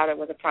her father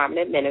was a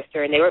prominent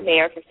minister, and they were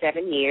married for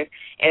 7 years.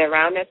 And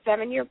around that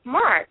 7-year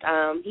mark,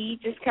 he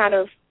just kind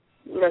of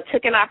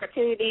took an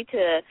opportunity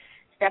to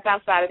step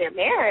outside of their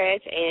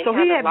marriage. And so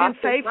he had been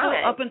lost faithful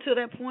his mind. up until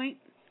that point?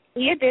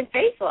 He had been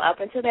faithful up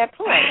until that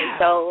point. Wow. And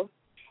so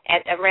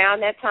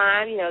around that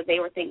time, they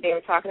were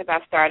talking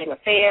about starting a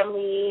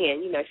family, and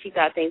she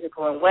thought things were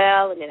going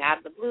well, and then out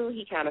of the blue,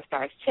 he kind of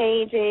starts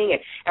changing. And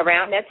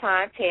around that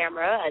time,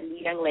 Tamara, a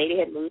young lady,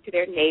 had moved to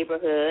their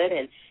neighborhood,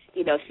 and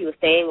she was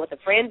staying with a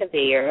friend of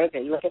theirs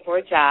and looking for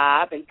a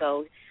job, and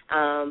so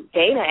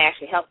Dana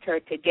actually helped her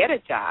to get a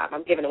job.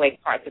 I'm giving away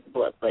parts of the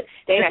book, but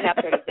Dana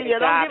helped her to get a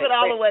job. Don't give it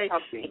all away.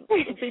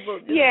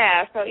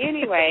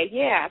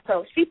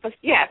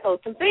 So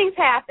some things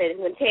happened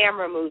when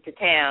Tamara moved to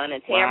town,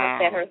 and Tamara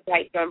set her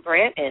sights on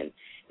Brent and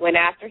went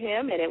after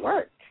him, and it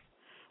worked.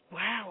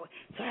 Wow.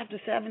 So after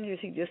 7 years,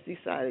 he just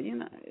decided, isn't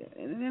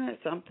that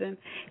something?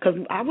 Because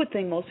I would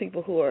think most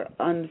people who are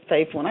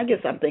unfaithful, and I guess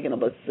I'm thinking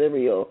of a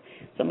serial,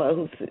 somebody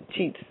who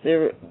cheats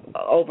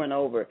over and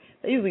over,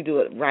 they usually do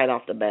it right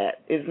off the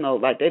bat. It's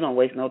they don't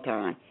waste no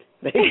time.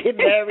 They get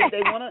married.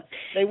 They want a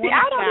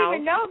I don't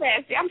even know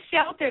that. See, I'm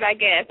sheltered, I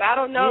guess. I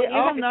don't know.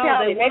 Yeah,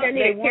 Maybe I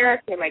need a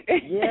character like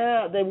that.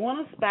 Yeah, they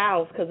want a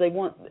spouse because they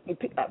want.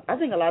 I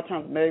think a lot of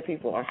times married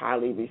people are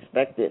highly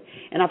respected,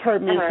 and I've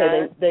heard men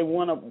say they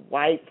want a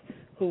wife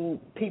who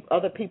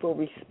other people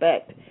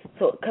respect.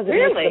 So because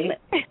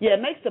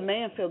it makes the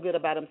man feel good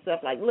about himself.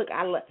 Like, look,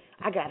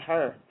 I got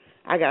her.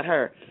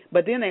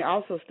 But then they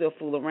also still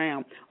fool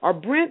around. Are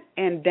Brent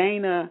and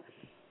Dana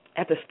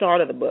at the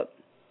start of the book?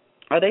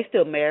 Are they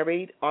still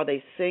married? Are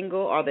they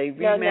single? Are they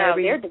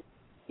remarried? No,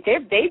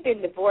 they've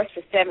been divorced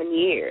for 7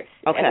 years.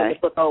 Okay. When the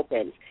book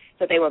opens.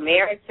 So they were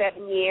married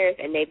 7 years,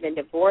 and they've been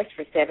divorced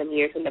for 7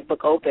 years when the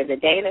book opens. And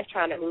Dana's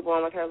trying to move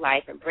on with her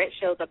life, and Brent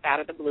shows up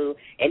out of the blue,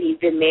 and he's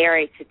been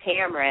married to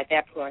Tamara at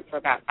that point for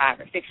about 5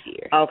 or 6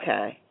 years.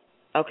 Okay.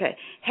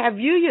 Have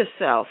you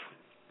yourself,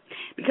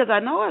 because I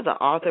know as an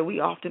author we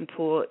often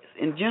pull,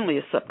 and generally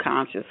it's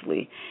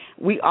subconsciously,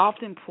 we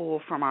often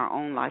pull from our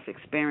own life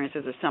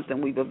experiences or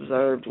something we've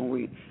observed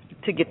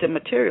to get the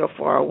material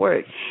for our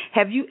work.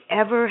 Have you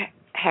ever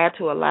had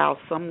to allow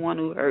someone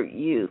who hurt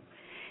you,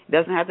 it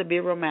doesn't have to be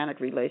a romantic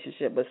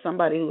relationship, but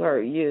somebody who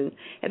hurt you,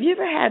 have you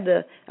ever had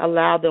to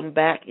allow them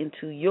back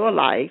into your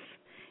life?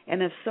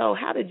 And if so,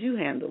 how did you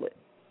handle it?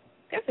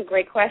 That's a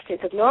great question,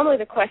 because normally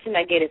the question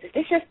I get is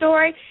this your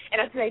story? And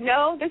I say,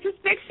 no, this is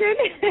fiction.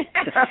 This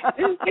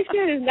is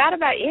fiction. It's not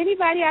about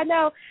anybody I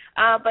know.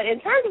 But in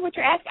terms of what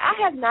you're asking, I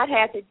have not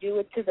had to do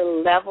it to the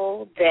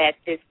level that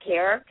this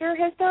character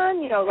has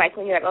done. Like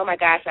when you're like, oh, my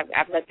gosh,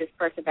 I've let this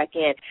person back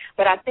in.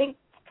 But I think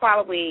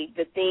probably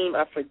the theme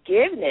of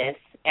forgiveness,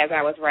 as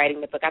I was writing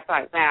the book, I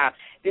thought, wow,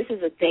 this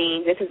is a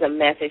theme, this is a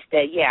message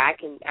that,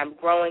 I'm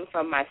growing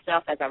from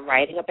myself as I'm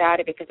writing about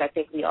it, because I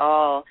think we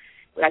all,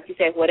 like you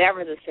said,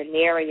 whatever the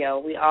scenario,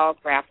 we all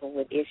grapple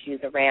with issues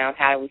around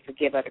how do we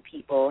forgive other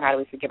people, how do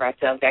we forgive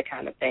ourselves, that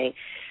kind of thing.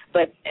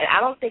 But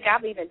I don't think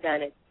I've even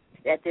done it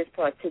at this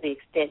point to the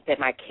extent that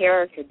my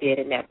character did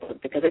in that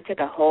book, because it took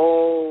a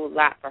whole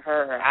lot for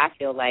her, I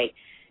feel like,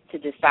 to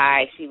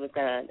decide she was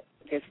going to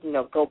just,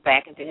 go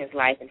back into his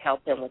life and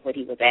help him with what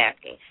he was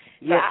asking.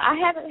 So I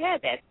haven't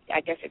had that,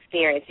 I guess,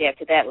 experience yet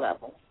to that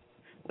level.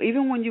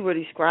 Even when you were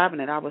describing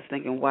it, I was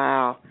thinking,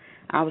 wow.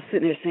 I was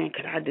sitting there saying,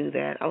 could I do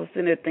that? I was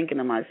sitting there thinking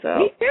to myself.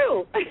 Me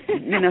too.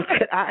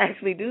 Could I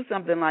actually do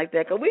something like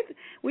that? Because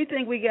we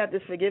think we got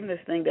this forgiveness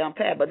thing down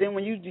pat, but then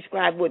when you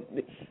describe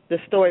the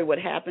story, what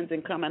happens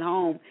in coming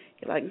home,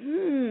 you're like,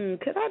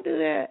 could I do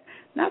that?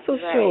 Not so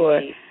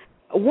sure.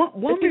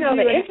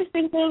 The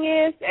interesting thing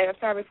is, and I'm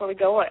sorry before we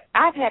go on,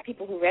 I've had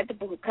people who read the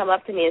book who come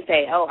up to me and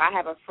say, oh, I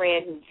have a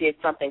friend who did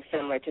something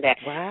similar to that.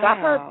 Wow. So I've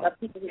heard of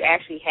people who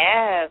actually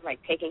have,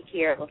 taken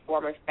care of a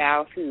former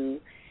spouse who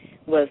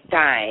was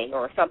dying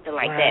or something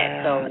like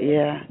that. So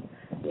yeah.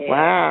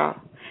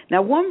 Wow.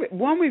 Now,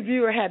 one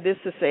reviewer had this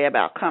to say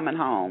about coming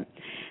home.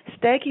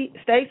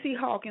 Stacy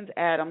Hawkins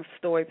Adams'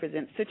 story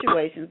presents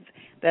situations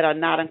that are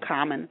not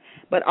uncommon,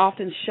 but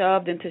often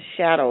shoved into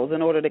shadows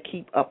in order to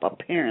keep up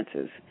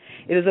appearances.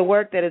 It is a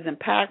work that is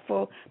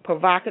impactful,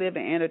 provocative,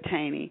 and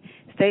entertaining.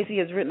 Stacy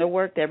has written a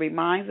work that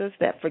reminds us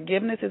that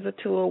forgiveness is a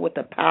tool with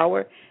the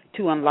power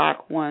to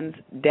unlock one's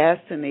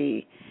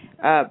destiny.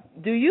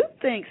 Do you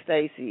think,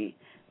 Stacy,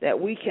 that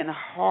we can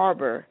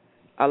harbor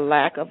a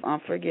lack of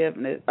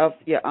unforgiveness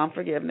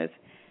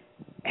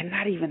and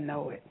not even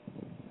know it?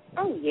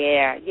 Oh,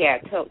 yeah,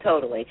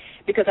 totally.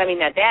 Because, I mean,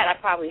 now that I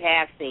probably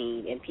have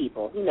seen in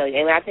people, you know,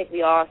 and I think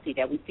we all see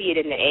that. We see it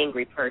in the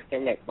angry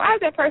person. That, why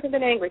has that person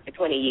been angry for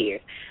 20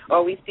 years?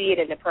 Or we see it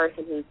in the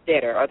person who's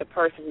bitter or the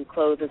person who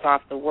closes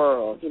off the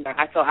world. You know,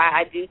 so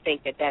I do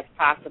think that that's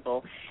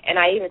possible. And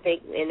I even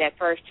think in that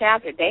first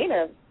chapter,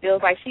 Dana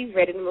feels like she's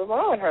ready to move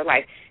on with her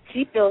life.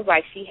 She feels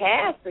like she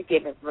has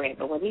forgiven Brent,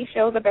 but when he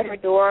shows up at her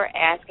door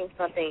asking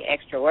something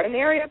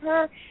extraordinary of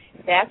her,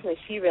 that's when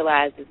she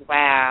realizes,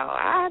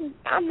 wow,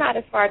 I'm not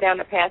as far down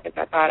the path as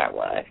I thought I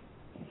was.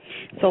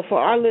 So for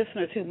our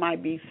listeners who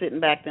might be sitting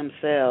back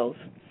themselves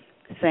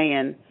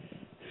saying,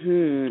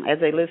 as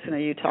they listen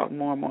to you talk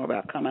more and more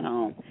about coming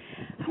home,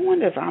 I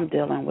wonder if I'm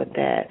dealing with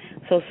that.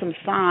 So some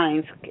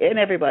signs, and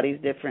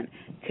everybody's different,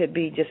 could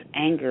be just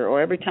anger,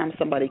 or every time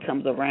somebody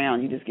comes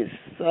around, you just get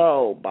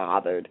so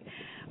bothered.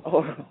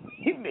 Or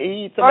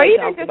even just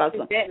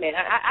resentment.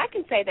 I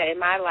can say that in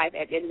my life,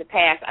 in the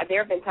past,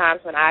 there have been times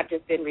when I've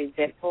just been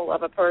resentful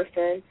of a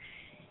person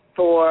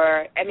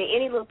for, I mean,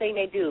 any little thing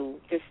they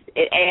do, just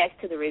it adds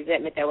to the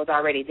resentment that was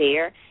already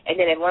there. And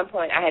then at one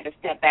point I had to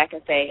step back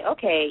and say,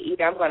 okay,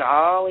 either I'm going to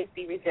always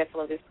be resentful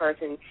of this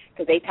person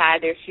because they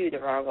tied their shoe the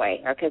wrong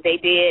way or because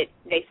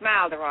they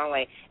smiled the wrong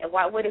way. And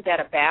what is that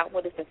about?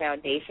 What is the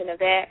foundation of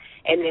that?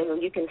 And then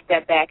when you can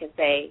step back and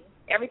say,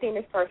 everything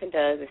this person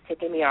does is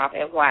ticking me off,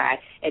 and why?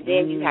 And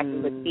then you have to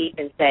look deep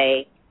and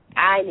say,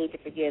 I need to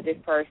forgive this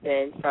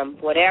person from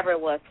whatever it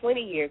was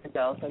 20 years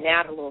ago, so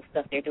now the little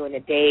stuff they're doing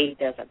today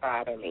doesn't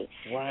bother me.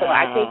 Wow. So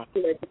I think,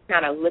 you know, just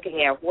kind of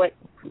looking at what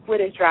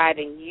is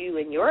driving you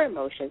and your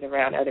emotions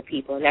around other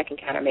people, and that can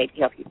kind of maybe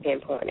help you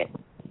pinpoint it.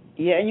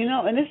 Yeah, and you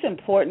know, and it's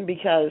important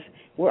because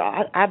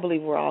I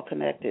believe we're all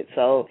connected.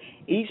 So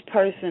each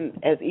person,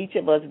 as each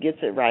of us gets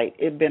it right,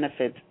 it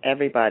benefits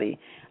everybody.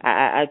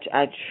 I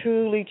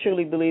truly,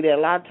 truly believe that. A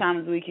lot of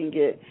times we can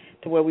get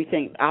to where we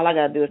think all I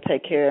got to do is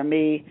take care of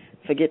me,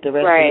 forget the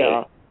rest of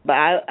y'all. But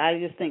I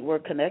just think we're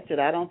connected.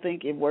 I don't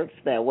think it works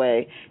that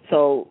way.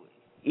 So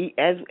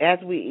as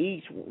we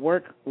each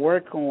work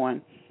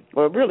on,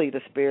 or really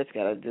the Spirit's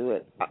got to do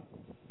it,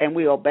 and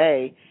we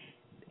obey,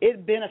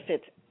 it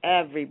benefits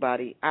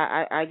everybody.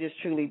 I just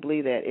truly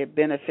believe that it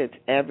benefits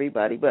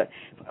everybody. But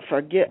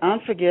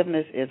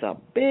unforgiveness is a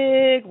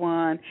big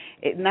one.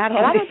 I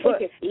don't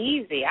think it's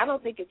easy. I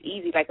don't think it's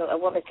easy. Like a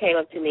woman came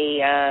up to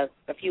me a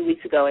few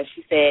weeks ago and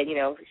she said, you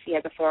know, she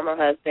has a former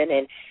husband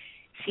and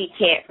she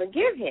can't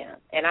forgive him.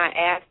 And I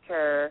asked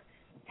her,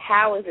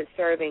 how is it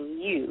serving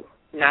you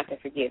not to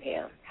forgive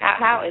him?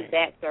 How is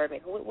that serving?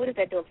 What is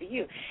that doing for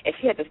you? And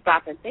she had to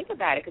stop and think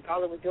about it because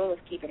all it was doing was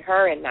keeping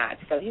her in knots.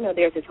 So, you know,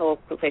 there's this whole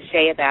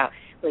cliche about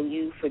when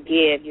you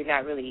forgive, you're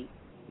not really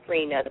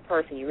freeing the other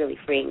person, you're really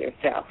freeing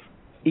yourself.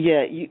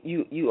 Yeah,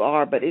 you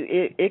are, but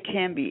it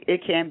can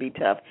be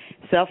tough.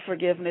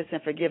 Self-forgiveness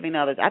and forgiving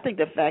others. I think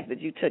the fact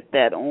that you took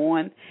that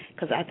on,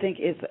 because I think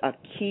it's a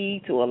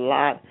key to a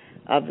lot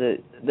of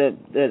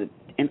the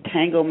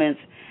entanglements.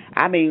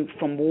 I mean,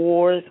 from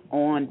wars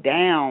on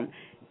down.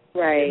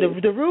 Right.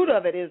 The root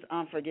of it is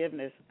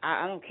unforgiveness.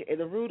 I don't care.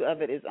 The root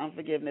of it is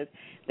unforgiveness.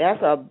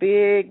 That's a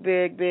big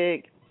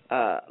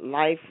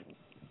life.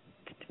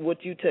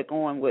 What you took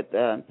on with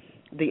the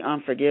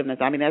unforgiveness.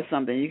 I mean, that's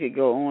something you could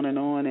go on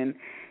and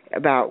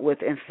about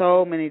with in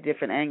so many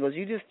different angles.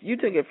 You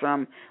took it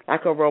from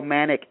like a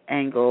romantic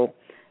angle,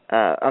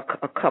 a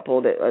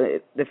couple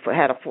that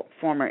had a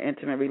former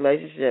intimate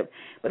relationship,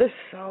 but there's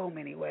so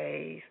many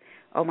ways.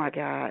 Oh my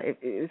God,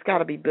 it's got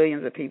to be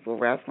billions of people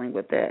wrestling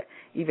with that,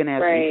 even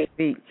as we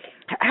speak.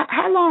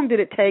 How long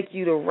did it take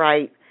you to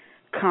write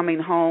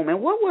Coming Home,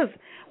 and what's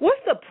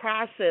the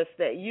process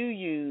that you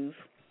use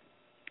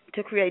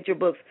to create your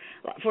books?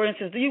 For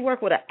instance, do you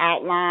work with an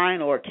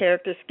outline or a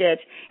character sketch?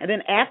 And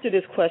then after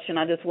this question,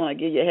 I just want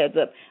to give you a heads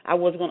up. I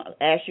was going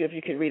to ask you if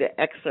you could read an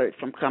excerpt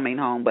from Coming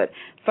Home, but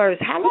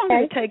first, how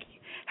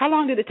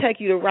long did it take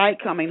you to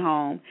write Coming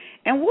Home?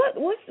 And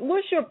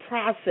what's your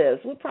process?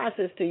 What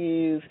process do you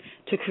use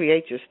to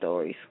create your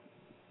stories?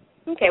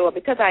 Okay, well,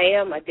 because I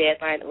am a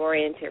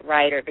deadline-oriented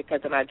writer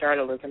because of my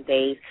journalism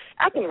days,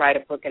 I can write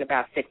a book in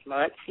about 6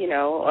 months, you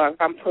know, or if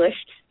I'm pushed,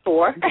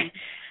 4.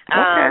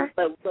 Okay.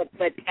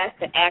 But that's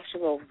the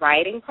actual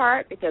writing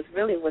part, because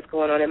really what's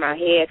going on in my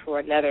head for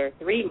another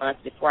 3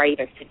 months before I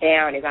even sit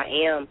down is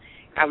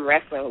I'm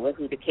wrestling with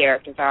who the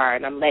characters are,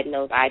 and I'm letting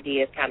those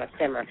ideas kind of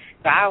simmer.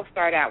 So I'll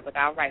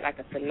write like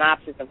a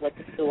synopsis of what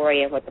the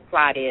story and what the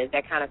plot is,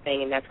 that kind of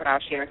thing, and that's what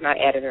I'll share with my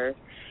editors.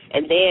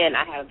 And then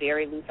I have a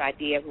very loose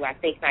idea of who I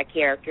think my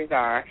characters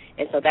are,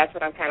 and so that's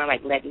what I'm kind of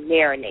like letting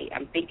marinate.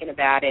 I'm thinking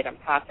about it. I'm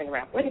tossing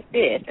around, what is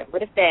this, and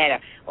what is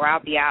that, or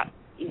I'll be out,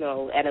 you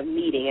know, at a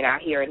meeting and I'll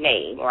hear a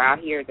name, or I'll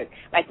hear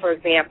like, for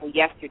example,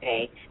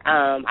 yesterday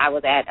I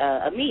was at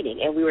a meeting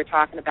and we were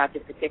talking about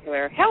this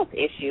particular health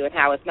issue and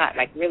how it's not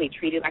like really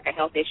treated like a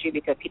health issue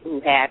because people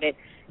who have it,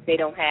 they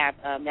don't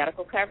have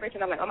medical coverage.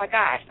 And I'm like, oh my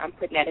gosh, I'm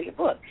putting that in the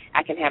book.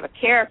 I can have a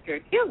character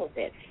deal with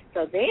it.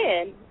 So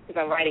then,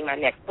 because I'm writing my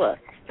next book,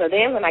 So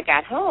then when I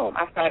got home,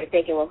 I started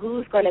thinking, well,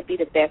 who's going to be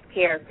the best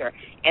character?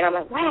 And I'm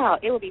like, wow,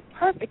 it would be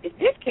perfect if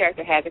this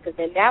character has it, because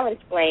then that would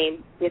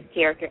explain this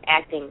character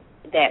acting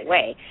that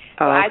way.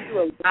 So I do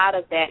a lot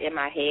of that in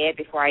my head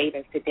before I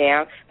even sit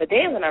down. But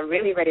then when I'm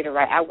really ready to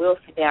write, I will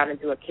sit down and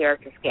do a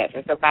character sketch.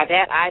 And so by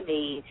that I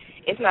mean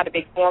it's not a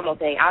big formal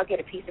thing. I'll get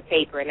a piece of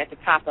paper, and at the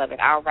top of it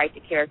I'll write the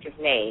character's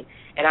name.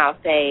 And I'll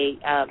say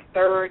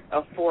third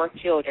of four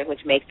children,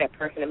 which makes that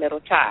person a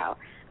middle child,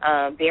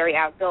 very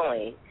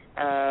outgoing,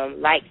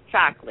 likes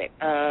chocolate,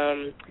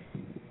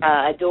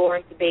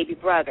 adores the baby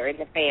brother in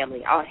the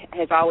family,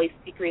 has always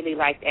secretly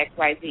liked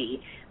XYZ,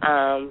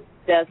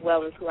 does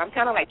well in school. I'm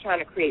kind of like trying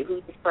to create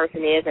who this person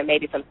is and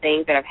maybe some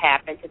things that have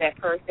happened to that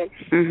person.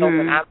 Mm-hmm. So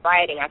when I'm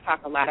writing, I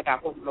talk a lot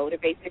about what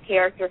motivates the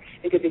character,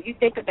 because if you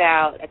think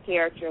about a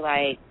character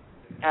like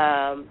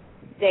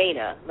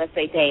Dana, let's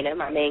say Dana,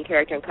 my main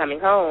character in Coming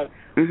Home,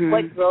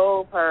 what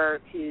drove her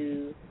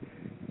to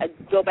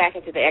go back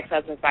into the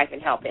ex-husband's life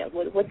and help him?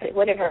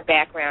 What in her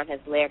background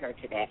has led her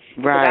to that?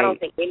 Right. Because I don't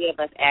think any of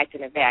us act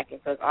in a vacuum,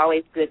 so it's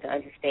always good to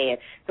understand.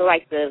 So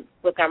like the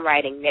book I'm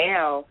writing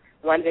now,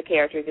 one of the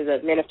characters is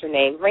a minister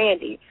named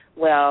Randy.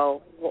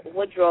 Well,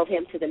 what drove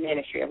him to the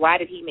ministry? Why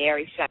did he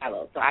marry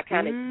Shiloh? So I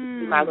kind of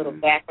do my little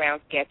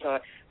background sketch on,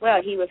 well,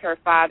 he was her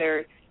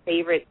father's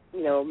favorite,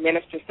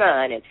 minister's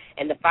son,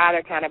 and the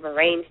father kind of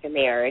arranged the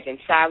marriage, and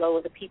Shiloh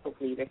was a people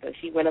pleaser, so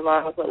she went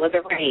along with what was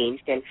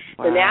arranged. And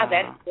so now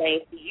that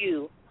explains to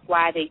you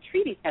why they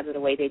treat each other the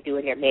way they do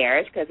in their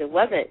marriage, because it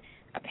wasn't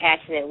a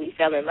passionate we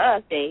fell in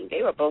love thing.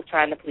 They were both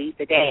trying to please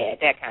the dad,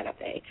 that kind of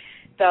thing.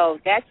 So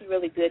that's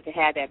really good to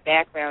have that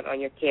background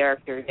on your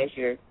characters as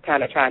you're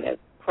kind of trying to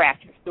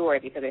craft your story,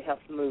 because it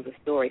helps move the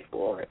story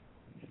forward.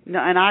 No,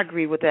 and I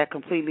agree with that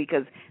completely,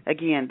 because,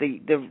 again,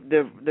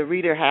 the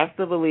reader has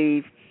to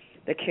believe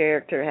the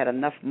character had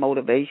enough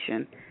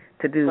motivation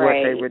to do what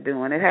they were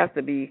doing. It has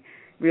to be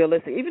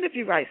realistic. Even if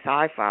you write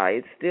sci-fi,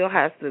 it still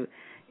has to,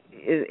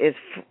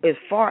 as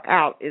far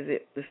out as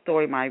the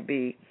story might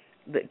be,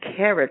 the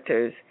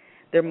characters,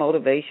 their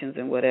motivations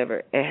and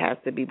whatever, it has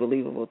to be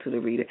believable to the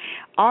reader.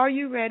 Are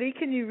you ready?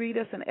 Can you read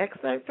us an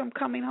excerpt from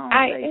Coming Home,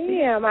 Stacy?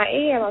 I am.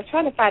 I'm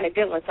trying to find a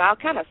good one, so I'll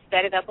kind of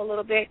set it up a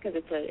little bit, because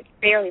it's a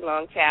fairly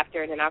long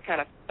chapter, and then I'll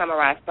kind of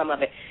summarize some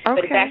of it. Okay.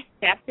 But it's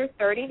actually chapter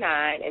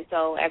 39, and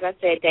so, as I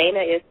said, Dana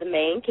is the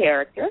main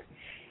character,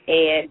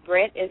 and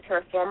Brent is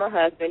her former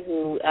husband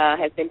who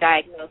has been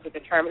diagnosed with a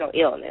terminal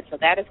illness. So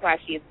that is why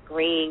she is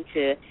agreeing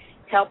to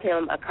help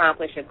him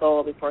accomplish a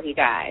goal before he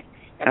dies.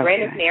 Now,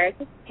 Brent is married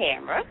to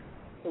Tamara,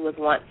 who was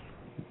once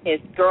his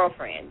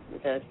girlfriend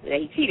that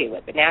he cheated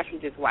with, but now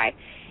she's his wife.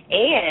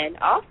 And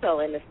also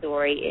in the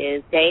story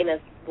is Dana's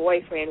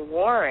boyfriend,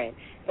 Warren.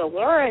 So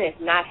Warren is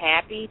not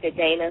happy that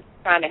Dana's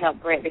trying to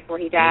help Brent before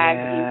he dies,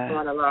 and he's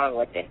going along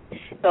with it.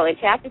 So in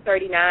chapter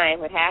 39,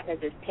 what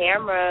happens is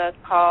Tamara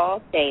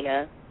calls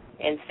Dana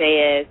and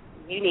says,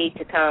 you need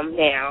to come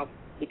now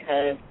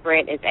because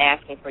Brent is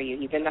asking for you.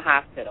 He's in the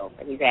hospital,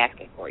 and he's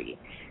asking for you.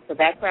 So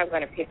that's where I'm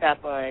going to pick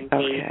up on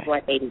page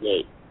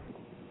 188.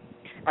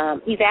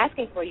 He's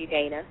asking for you,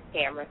 Dana,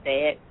 Tamara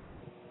said.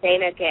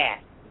 Dana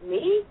gasped.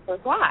 Me?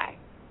 But why?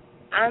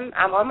 I'm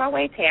on my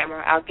way,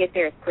 Tamara. I'll get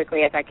there as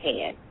quickly as I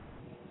can.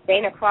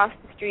 Dana crossed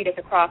the street at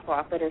the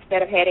crosswalk, but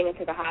instead of heading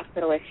into the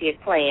hospital as she had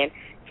planned,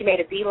 she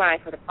made a beeline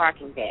for the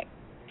parking deck.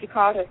 She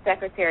called her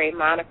secretary,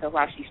 Monica,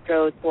 while she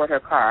strode toward her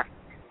car.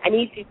 I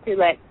need you to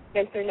let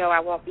Spencer know I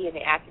won't be in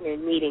the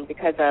afternoon meeting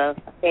because of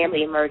a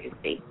family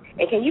emergency.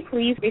 And can you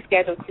please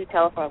reschedule 2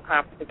 telephone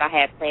conferences I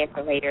had planned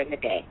for later in the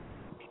day?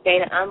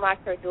 Dana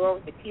unlocked her door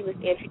with the keyless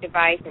entry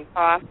device and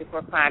paused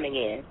before climbing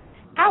in.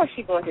 How was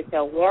she going to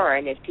tell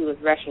Warren if she was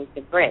rushing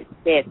to Brent's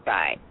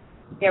bedside?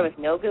 There was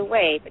no good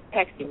way, but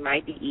texting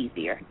might be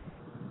easier.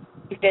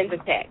 She sends a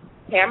text.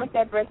 Tamara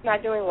said Brent's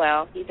not doing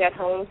well. He's at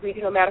Holmes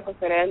Regional Medical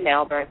Center in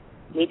Melbourne.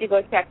 Need to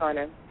go check on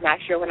him. Not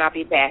sure when I'll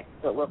be back,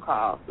 but we'll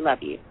call. Love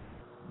you.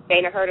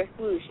 Dana heard a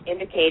swoosh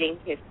indicating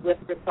his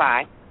swift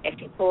reply as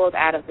she pulled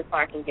out of the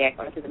parking deck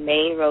onto the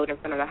main road in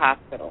front of the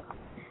hospital.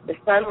 The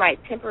sunlight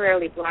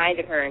temporarily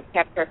blinded her and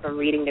kept her from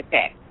reading the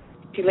text.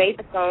 She laid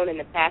the phone in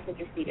the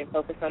passenger seat and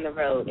focused on the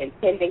road,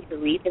 intending to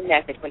read the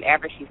message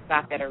whenever she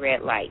stopped at a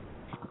red light.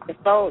 The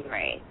phone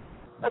rang.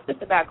 What's this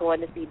about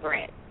going to see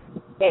Brent?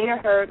 Dana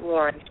heard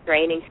Warren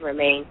straining to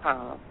remain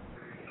calm.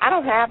 I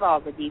don't have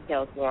all the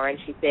details, Warren,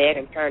 she said,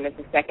 and turned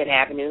into 2nd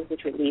Avenue,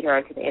 which would lead her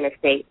onto the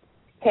interstate.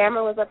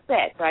 Tamara was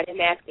upset, so I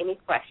didn't ask any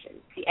questions.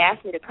 She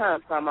asked me to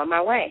come, so I'm on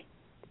my way.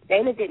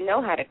 Dana didn't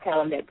know how to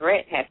tell him that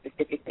Brent had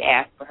specifically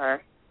asked for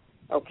her.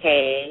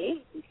 Okay,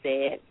 he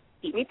said.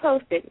 Keep me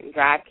posted and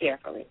drive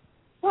carefully.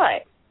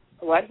 What?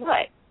 What?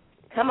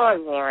 Come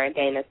on, Warren,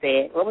 Dana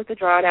said. What was the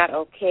drawn-out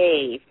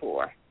okay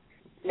for?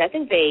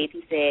 Nothing, babe,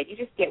 he said. You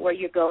just get where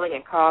you're going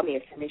and call me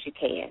as soon as you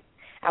can.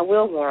 I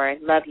will, Warren.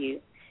 Love you.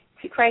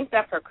 She cranked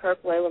up her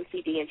Kirk Whalum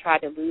CD and tried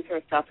to lose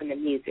herself in the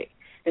music.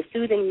 The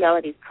soothing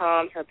melodies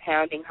calmed her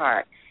pounding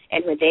heart,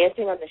 and when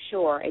Dancing on the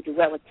Shore, a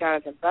duet with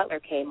Jonathan Butler,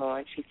 came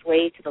on, she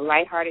swayed to the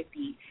lighthearted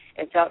beat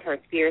and felt her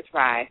spirits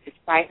rise,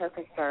 despite her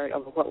concern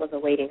over what was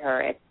awaiting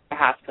her at the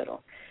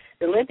hospital.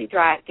 The lengthy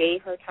drive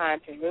gave her time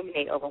to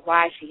ruminate over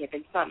why she had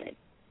been summoned.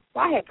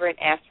 Why had Brent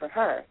asked for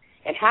her?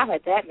 And how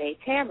had that made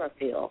Tamara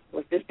feel?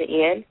 Was this the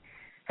end?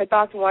 Her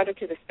thoughts wandered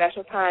to the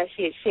special time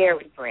she had shared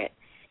with Brent,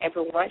 and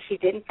for once she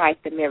didn't fight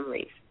the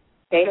memories.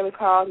 Dana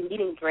recalled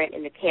meeting Brent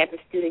in the campus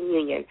student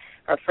union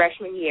her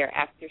freshman year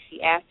after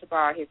she asked to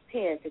borrow his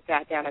pen to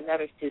jot down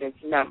another student's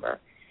number.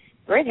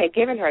 Brent had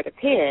given her the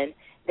pen,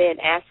 then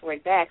asked for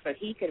it back so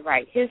he could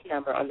write his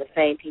number on the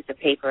same piece of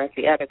paper as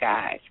the other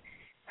guys.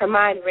 Her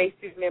mind raced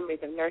through memories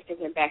of nursing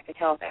him back to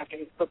health after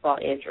his football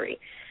injury,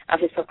 of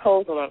his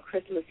proposal on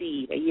Christmas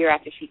Eve, a year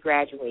after she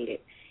graduated,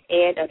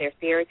 and of their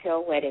fairy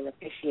tale wedding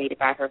officiated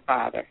by her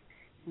father.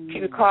 She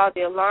recalled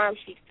the alarm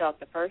she felt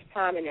the first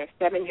time in their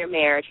 7-year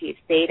marriage he had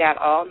stayed out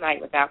all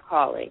night without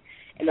calling,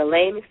 and the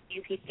lame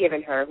excuse he'd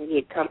given her when he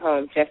had come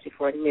home just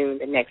before noon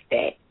the next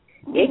day.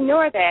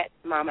 Ignore that,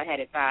 Mama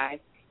had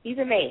advised. He's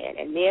a man,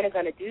 and men are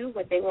going to do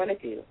what they want to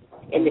do.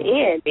 In the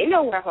end, they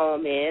know where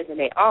home is, and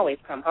they always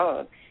come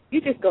home. You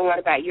just go on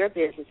about your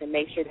business and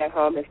make sure that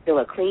home is still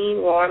a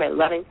clean, warm, and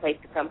loving place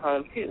to come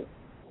home to.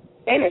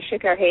 Dana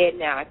shook her head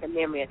now at the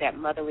memory of that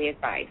motherly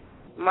advice.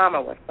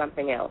 Mama was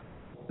something else.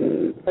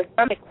 Her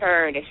stomach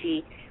turned as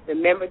she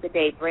remembered the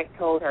day Brent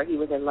told her he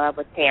was in love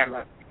with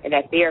Tamara and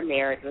that their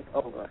marriage was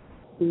over.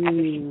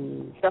 After she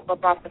picked herself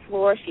up off the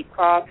floor, she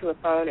crawled to a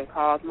phone and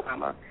called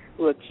Mama,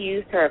 who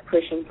accused her of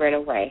pushing Brent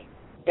away.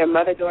 Their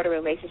mother-daughter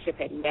relationship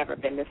had never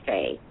been the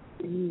same.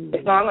 The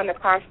song on the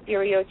car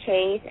stereo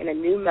changed, and a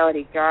new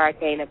melody jarred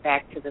Dana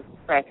back to the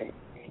present.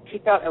 She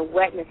felt a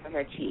wetness on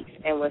her cheeks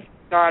and was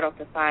startled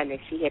to find that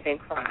she had been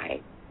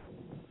crying.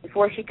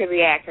 Before she could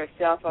react, her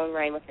cell phone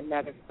rang with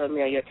another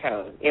familiar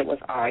tone. It was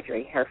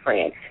Audrey, her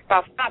friend. So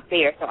I'll stop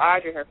there. So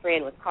Audrey, her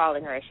friend, was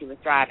calling her as she was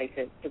driving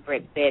to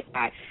Brent's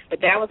bedside. But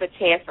that was a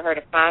chance for her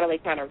to finally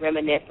kind of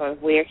reminisce on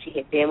where she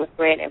had been with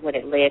Brent and what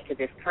had led to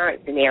this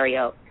current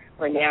scenario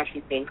where now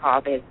she's being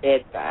called to his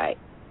bedside.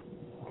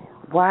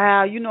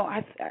 Wow,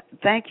 I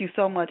thank you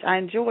so much. I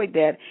enjoyed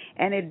that,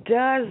 and it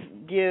does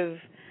give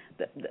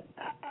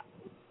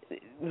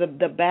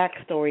the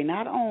backstory.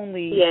 Not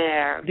only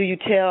do you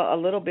tell a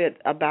little bit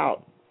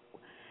about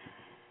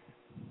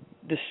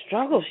the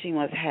struggle she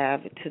must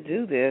have to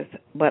do this,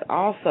 but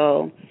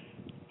also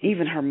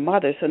even her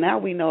mother. So now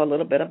we know a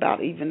little bit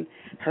about even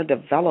her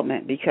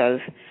development, because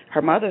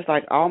her mother's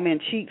like, all men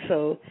cheat,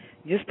 so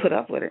just put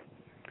up with it.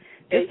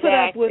 Just put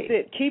up with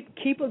it.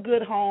 Keep a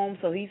good home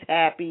so he's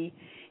happy.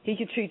 He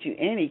can treat you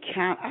any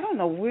kind. I don't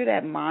know where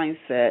that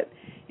mindset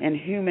in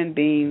human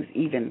beings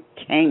even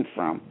came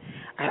from.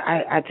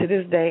 I to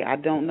this day, I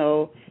don't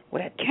know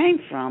where that came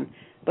from,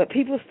 but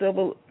people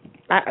still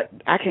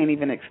I can't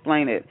even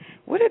explain it.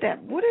 Where did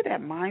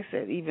that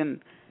mindset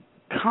even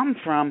come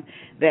from?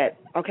 That,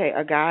 okay,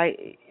 a guy,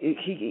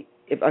 if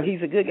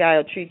he's a good guy,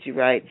 he'll treat you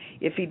right.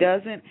 If he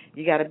doesn't,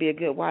 you got to be a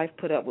good wife,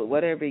 put up with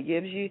whatever he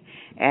gives you,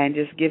 and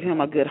just give him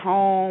a good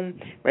home,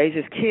 raise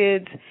his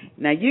kids.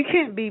 Now, you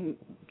can't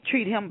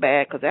treat him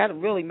bad, because that'll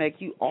really make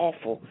you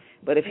awful.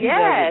 But if he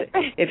does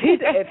it,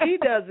 if he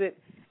does it,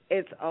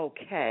 it's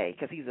okay,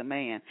 because he's a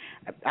man.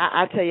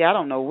 I tell you, I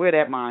don't know where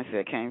that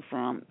mindset came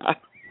from.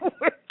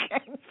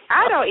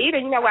 I don't either.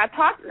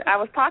 I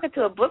was talking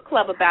to a book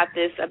club about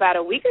this about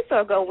a week or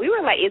so ago. We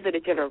were like, is it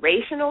a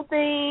generational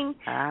thing?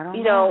 I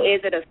don't know.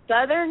 Is it a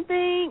Southern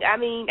thing? I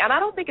mean, and I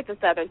don't think it's a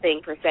Southern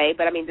thing per se,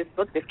 but I mean,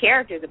 this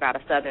character is about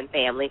a Southern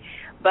family.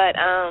 But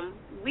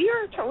we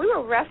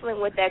were wrestling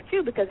with that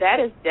too, because that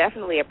is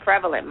definitely a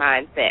prevalent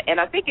mindset, and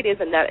I think it is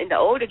in the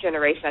older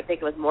generation. I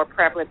think it was more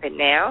prevalent than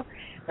now,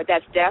 but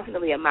that's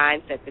definitely a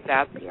mindset that's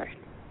out there.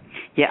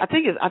 Yeah, I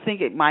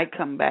think it might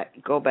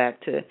go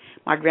back to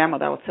my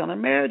grandmother. I was telling her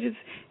marriages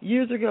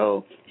years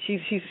ago.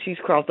 She's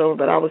crossed over,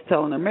 but I was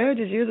telling her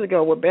marriages years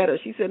ago were better.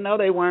 She said no,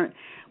 they weren't.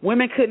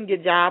 Women couldn't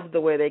get jobs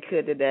the way they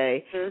could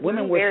today. Mm-hmm,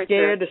 women were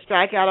scared to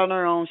strike out on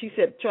their own. She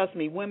said, trust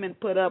me, women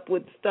put up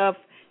with stuff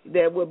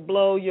that would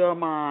blow your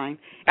mind.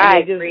 I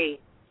agree.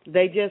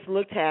 They just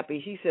looked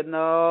happy. She said,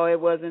 no, it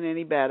wasn't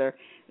any better.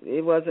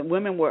 It wasn't.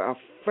 Women were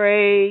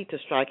afraid to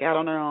strike out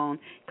on their own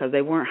because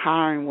they weren't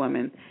hiring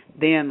women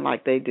then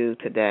like they do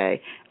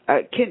today.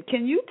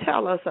 Can you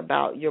tell us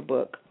about your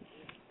book,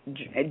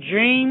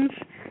 Dreams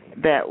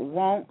That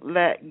Won't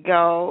Let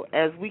Go,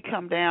 as we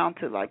come down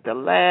to like the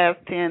last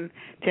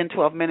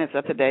 12 minutes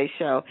of today's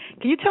show?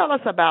 Can you tell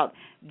us about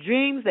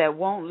Dreams That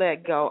Won't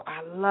Let Go?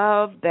 I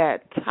love that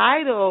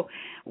title.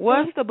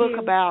 What's the book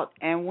about,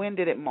 and when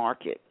did it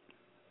market?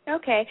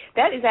 Okay,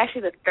 that is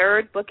actually the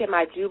third book in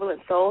my Jubilant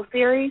Soul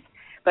series,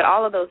 but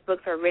all of those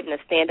books are written a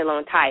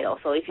standalone title.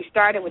 So if you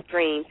started with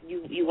Dreams,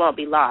 you won't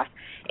be lost.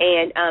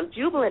 And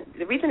Jubilant,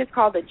 the reason it's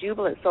called the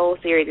Jubilant Soul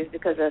series is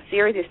because the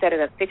series is set in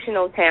a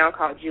fictional town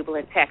called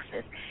Jubilant,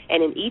 Texas.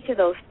 And in each of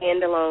those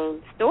standalone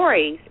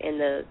stories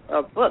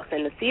books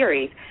in the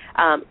series,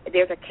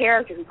 there's a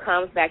character who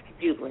comes back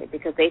to Jubilant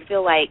because they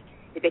feel like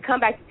if they come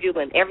back to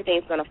Jubilant,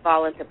 everything's going to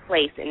fall into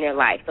place in their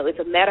life. So it's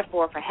a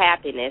metaphor for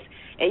happiness.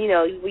 And,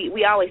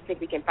 we always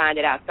think we can find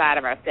it outside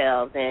of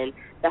ourselves. And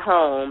the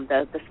home,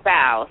 the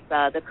spouse,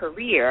 the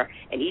career.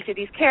 And each of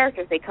these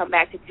characters, they come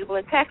back to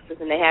Jubilant, Texas,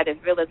 and they have this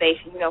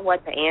realization, you know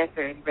what, the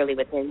answer is really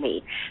within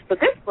me. So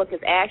this book is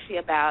actually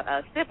about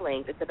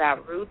siblings. It's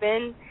about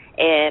Reuben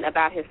and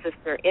about his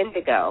sister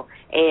Indigo.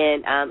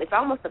 And it's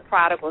almost a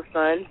prodigal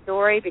son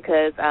story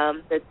because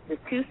the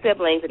two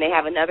siblings, and they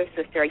have another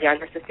sister, a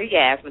younger sister,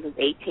 Yasmin, who's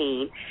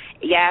 18.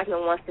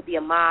 Yasmin wants to be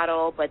a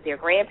model, but their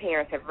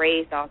grandparents have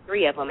raised all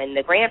three of them, and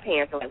the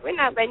grandparents are like, we're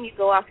not letting you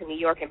go off to New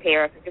York and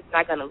Paris. We're just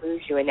not going to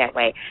lose you in that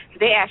way. So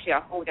they actually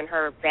are holding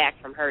her back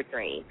from her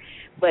dream.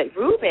 But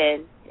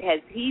Reuben,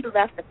 he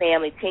left the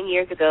family 10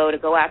 years ago to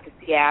go out to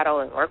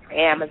Seattle and work for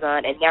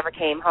Amazon and never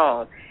came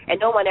home. And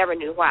no one ever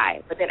knew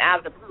why. But then out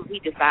of the blue, he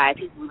decides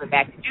he's moving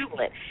back to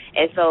Jubilant.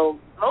 And so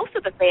most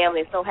of the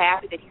family is so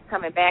happy that he's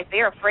coming back,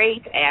 they're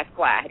afraid to ask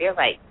why. They're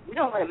like, we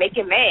don't want to make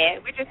him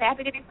mad. We're just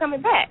happy that he's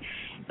coming back.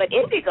 But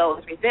Indigo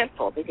is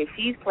resentful because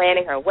she's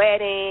planning her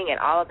wedding and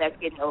all of that's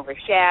getting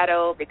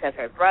overshadowed because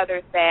her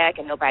brother's back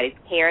and nobody's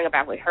caring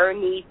about what her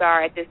needs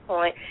are at this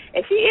point.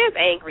 And she is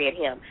angry at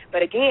him.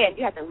 But again,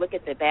 you have to look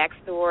at the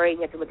backstory.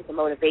 You have to look at the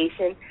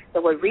motivation.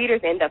 So what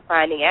readers end up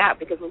finding out,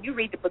 because when you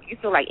read the book, you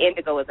feel like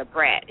Indigo is a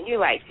brat. And you're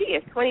like, she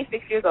is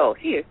 26 years old.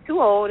 She is too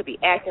old to be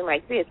acting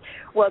like this.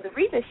 Well, the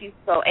reason she's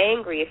so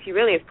angry is she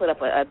really has put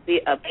up a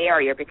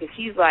barrier because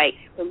she's like,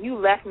 when you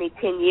left me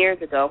 10 years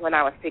ago when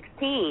I was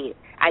 16,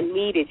 I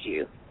needed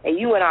you, and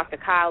you went off to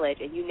college,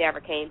 and you never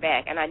came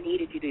back, and I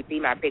needed you to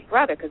be my big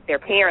brother because their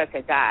parents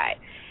had died.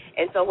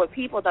 And so what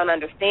people don't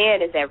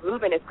understand is that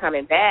Reuben is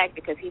coming back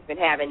because he's been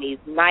having these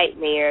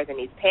nightmares and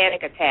these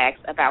panic attacks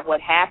about what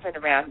happened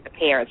around the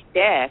parents'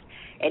 death,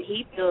 and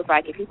he feels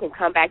like if he can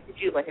come back to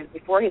Jubilant,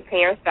 before his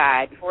parents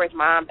died, before his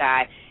mom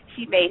died,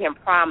 she made him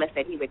promise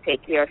that he would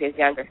take care of his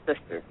younger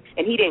sisters,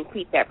 and he didn't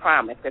keep that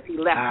promise because he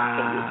left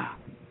her.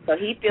 So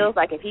he feels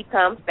like if he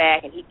comes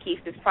back and he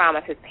keeps his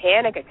promise, his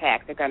panic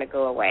attacks are going to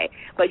go away.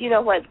 But you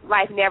know what?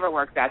 Life never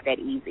works out that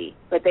easy.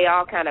 But they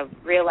all kind of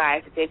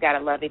realize that they've got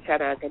to love each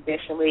other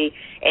unconditionally.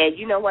 And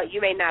you know what? You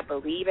may not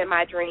believe in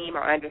my dream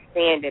or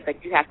understand it, but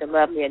you have to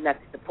love me enough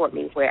to support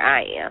me where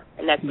I am.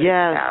 And that's what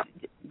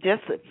it's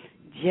about.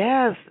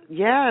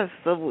 Yes.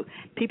 So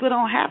people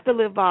don't have to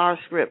live by our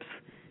scripts.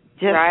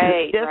 Just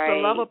to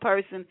love a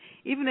person,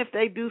 even if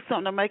they do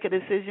something to make a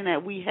decision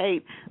that we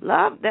hate.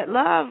 Love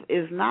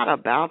is not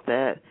about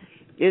that.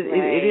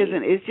 It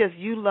isn't. It's just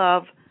you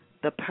love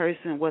the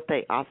person, what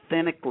they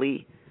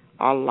authentically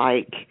are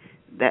like.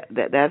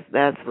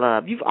 That's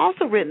love. You've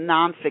also written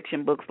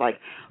nonfiction books like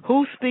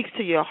Who Speaks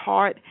to Your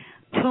Heart,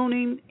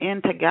 Tuning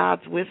into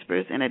God's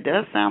Whispers, and it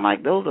does sound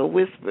like those are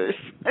whispers.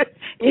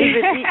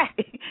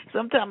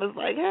 Sometimes it's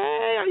like,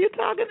 hey, are you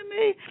talking to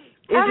me?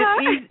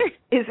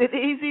 Is it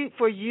easy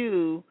for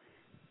you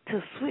to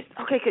switch?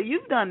 Okay, because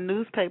you've done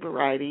newspaper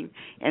writing,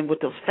 and with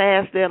those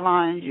fast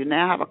deadlines, you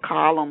now have a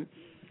column,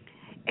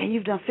 and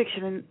you've done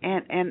fiction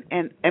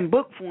and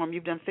book form.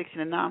 You've done fiction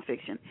and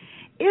nonfiction.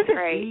 Is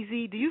it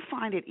easy? Do you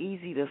find it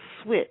easy to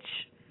switch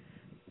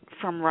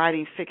from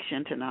writing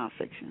fiction to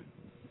nonfiction?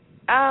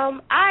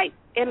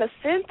 In a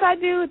sense, I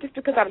do, just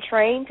because I'm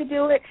trained to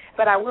do it.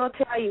 But I will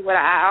tell you what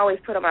I always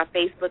put on my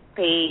Facebook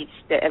page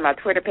and my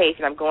Twitter page,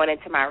 and I'm going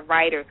into my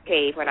writer's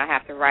cave when I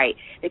have to write,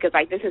 because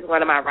like this is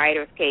one of my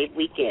writer's cave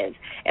weekends.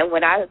 And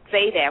when I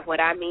say that, what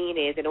I mean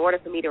is, in order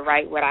for me to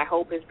write what I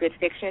hope is good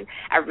fiction,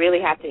 I really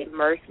have to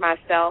immerse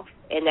myself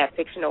in that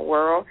fictional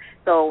world.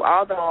 So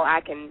although I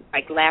can,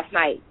 like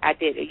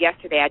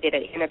yesterday I did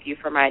an interview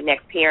for my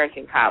next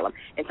parenting column.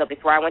 And so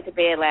before I went to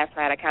bed last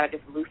night, I kind of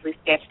just loosely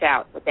sketched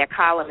out what that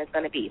column is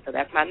going to be. So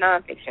that's my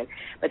nonfiction.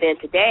 But then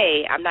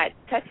today, I'm not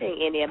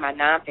touching any of my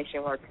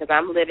nonfiction work because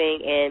I'm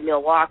living in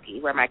Milwaukee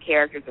where my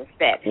characters are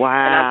set.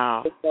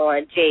 Wow. And I'm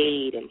on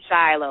Jade and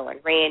Shiloh and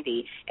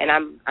Randy, and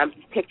I'm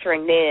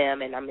picturing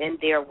them, and I'm in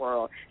their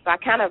world. So I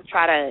kind of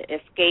try to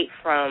escape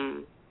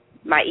from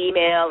my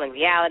email and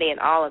reality and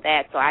all of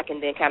that, so I can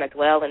then kind of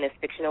dwell in this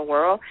fictional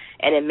world,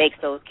 and it makes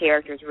those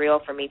characters real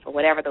for me for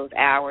whatever those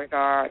hours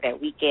are,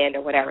 that weekend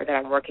or whatever that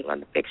I'm working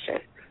on the fiction.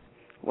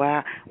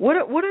 Wow. What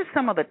are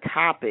some of the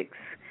topics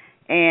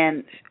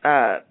and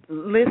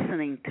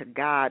listening to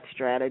God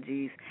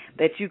strategies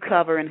that you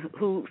cover in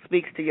Who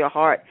Speaks to Your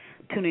Heart,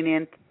 tuning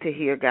in to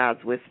hear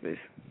God's whispers?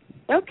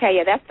 Okay,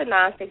 yeah, that's the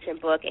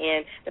nonfiction book.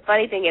 And the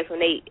funny thing is,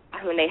 when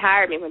they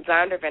hired me, when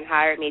Zondervan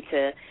hired me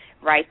to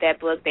write that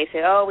book, they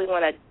said, we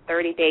want a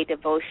 30-day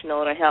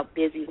devotional to help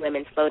busy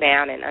women slow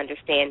down and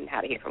understand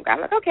how to hear from God.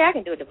 I'm like, okay, I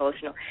can do a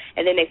devotional.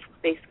 And then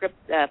they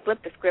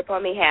flipped the script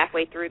on me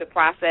halfway through the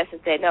process and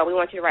said, no, we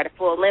want you to write a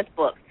full-length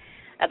book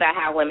about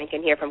how women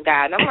can hear from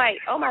God. And I'm like,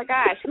 oh, my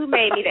gosh, who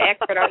made me the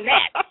expert on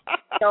that?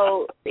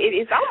 So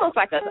it's almost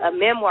like a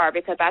memoir,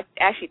 because I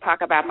actually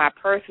talk about my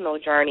personal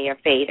journey of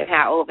faith and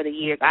how over the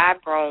years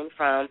I've grown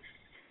from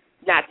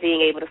not being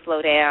able to slow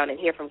down and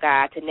hear from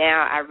God to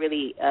now I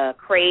really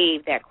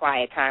crave that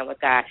quiet time with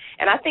God.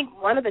 And I think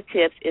one of the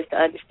tips is to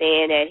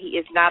understand that He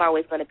is not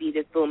always going to be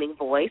this booming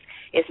voice.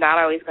 It's not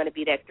always going to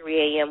be that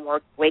 3 a.m.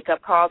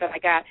 wake-up call that I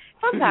got.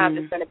 Sometimes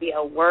it's going to be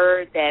a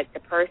word that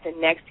the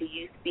person next to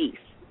you speaks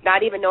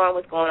not even knowing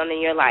what's going on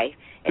in your life,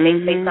 and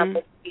they say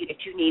something to you that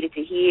you needed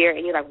to hear,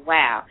 and you're like,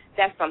 wow,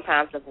 that's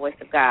sometimes the voice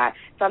of God.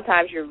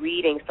 Sometimes you're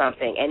reading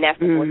something, and that's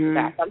the voice of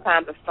God.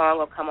 Sometimes a song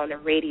will come on the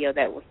radio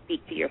that will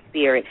speak to your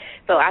spirit.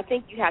 So I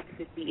think you have to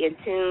just be in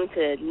tune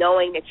to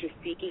knowing that you're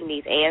seeking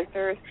these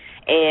answers,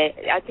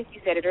 and I think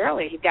you said it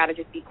earlier, you've got to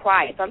just be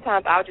quiet.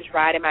 Sometimes I'll just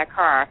ride in my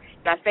car,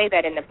 and I say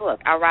that in the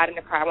book. I'll ride in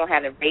the car, I won't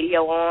have the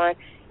radio on.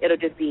 It'll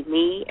just be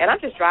me, and I'm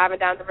just driving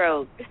down the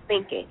road, just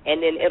thinking,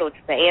 and then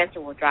the answer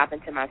will drop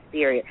into my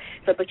spirit.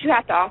 But you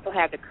have to also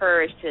have the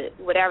courage to,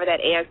 whatever that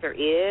answer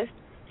is,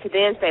 to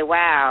then say,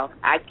 wow,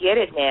 I get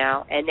it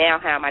now, and now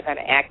how am I going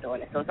to act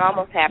on it? So it's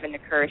almost having the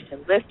courage to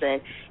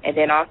listen, and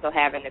then also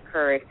having the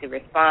courage to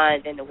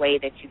respond in the way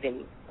that you've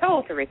been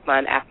told to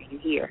respond after you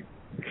hear.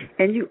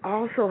 And you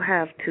also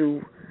have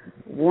to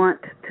want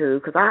to,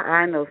 because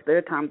I know there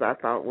are times I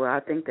thought, well,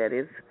 I think that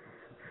is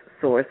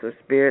source or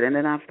spirit, and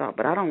then I thought,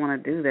 but I don't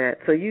want to do that.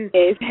 So you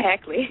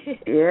exactly.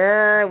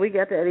 Yeah, we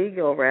got that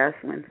ego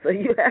wrestling. So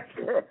you have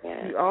to.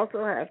 Yeah. You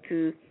also have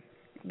to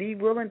be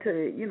willing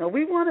to.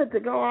 We wanted to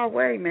go our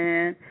way,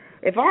 man.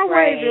 If our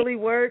way really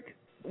worked,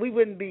 we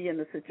wouldn't be in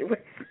the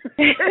situation.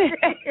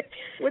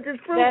 Which is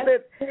proof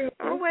that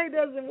our way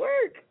doesn't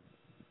work.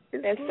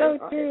 That's so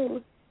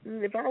true.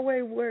 If our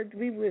way worked,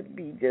 we would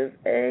be just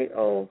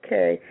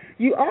A-OK.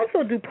 You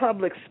also do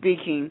public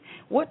speaking.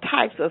 What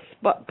types of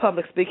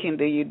public speaking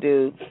do you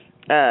do?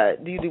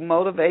 Do you do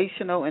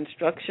motivational,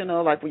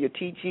 instructional, like when you're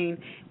teaching?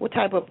 What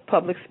type of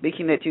public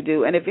speaking that you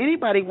do? And if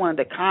anybody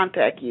wanted to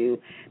contact you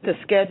to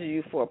schedule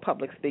you for a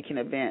public speaking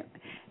event,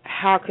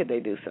 how could they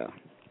do so?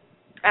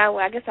 Well,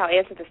 I guess I'll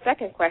answer the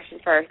second question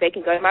first. They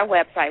can go to my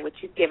website, which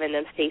you've given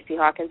them,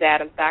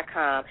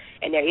 StacyHawkinsAdams.com,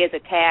 and there is a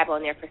tab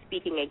on there for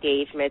speaking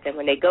engagements. And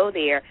when they go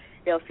there,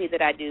 they'll see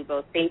that I do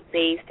both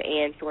faith-based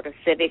and sort of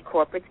civic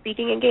corporate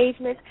speaking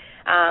engagements.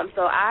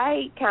 So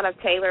I kind of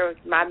tailor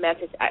my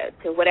message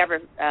to whatever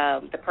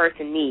the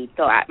person needs.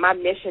 So my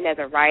mission as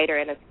a writer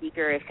and a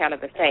speaker is kind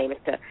of the same. It's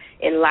to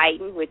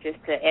enlighten, which is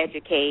to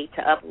educate,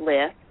 to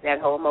uplift, that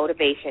whole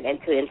motivation, and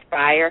to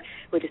inspire,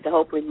 which is to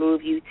hopefully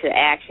move you to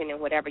action in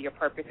whatever your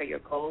purpose or your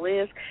goal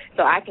is.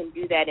 So I can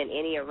do that in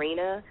any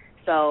arena.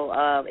 So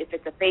if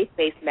it's a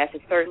faith-based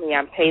message, certainly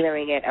I'm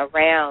tailoring it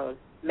around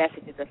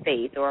messages of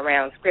faith or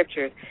around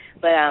scriptures.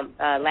 But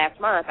last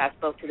month I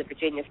spoke to the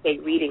Virginia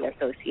State Reading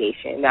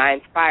Association. I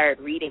inspired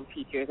reading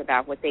teachers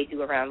about what they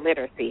do around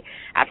literacy.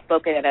 I've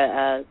spoken at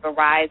a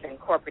Verizon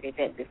corporate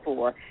event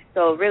before.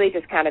 So it really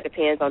just kind of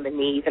depends on the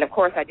needs. And, of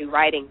course, I do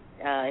writing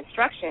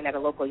instruction at a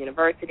local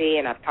university,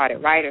 and I've taught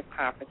at writers'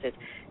 conferences.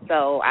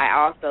 So I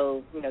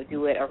also,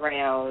 do it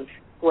around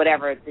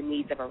whatever the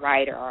needs of a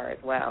writer are as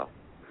well.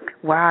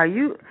 Wow,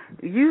 you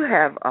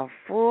have a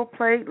full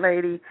plate,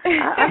 lady.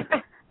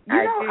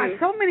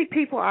 So many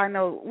people I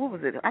know, what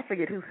was it? I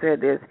forget who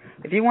said this.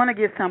 If you want to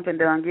get something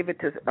done, give it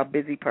to a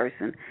busy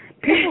person.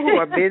 People who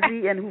are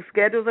busy and whose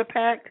schedules are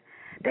packed,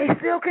 they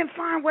still can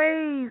find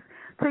ways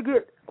to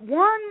get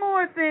one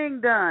more thing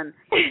done.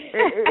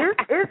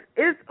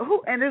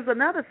 And there's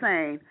another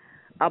saying,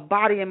 a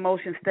body in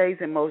motion stays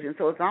in motion.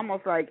 So it's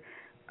almost like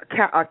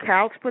a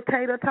couch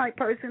potato type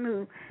person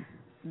who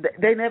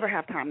they never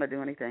have time to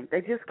do anything.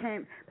 They just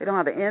can't. They don't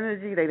have the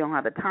energy. They don't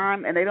have the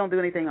time, and they don't do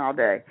anything all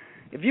day.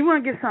 If you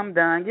want to get something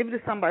done, give it to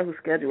somebody whose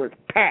schedule is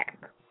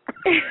packed,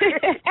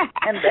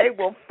 and they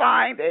will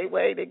find a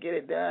way to get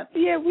it done.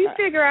 Yeah, we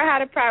figure out how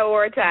to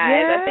prioritize.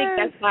 Yes. I think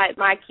that's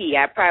my key.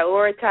 I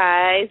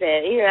prioritize,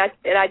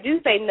 and I do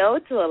say no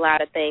to a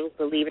lot of things,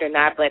 believe it or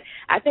not. But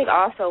I think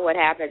also what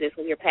happens is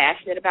when you're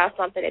passionate about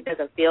something, it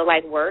doesn't feel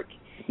like work.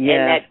 Yeah.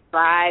 And that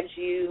drives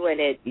you, and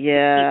it keeps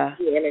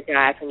you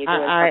energized when you're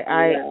doing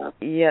something else.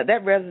 Yeah,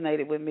 that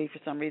resonated with me for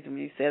some reason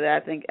when you said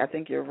that. I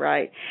think you're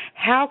right.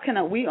 How can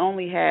we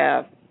only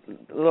have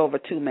a little over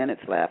 2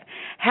 minutes left.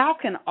 How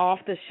can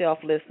off-the-shelf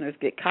listeners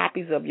get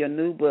copies of your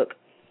new book,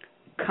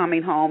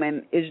 Coming Home,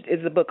 and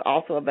is the book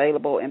also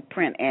available in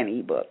print and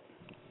ebook?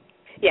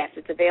 Yes,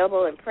 it's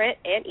available in print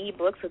and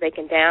ebook, so they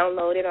can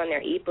download it on their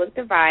ebook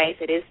device.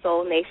 It is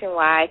sold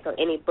nationwide, so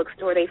any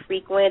bookstore they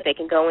frequent, they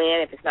can go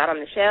in. If it's not on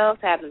the shelves,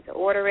 have them to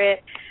order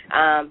it.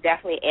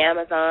 Definitely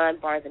Amazon,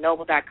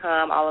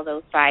 BarnesandNoble.com, all of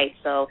those sites.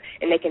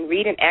 And they can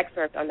read an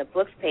excerpt on the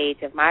books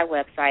page of my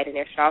website, and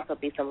there should also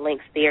be some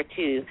links there,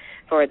 too,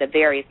 for the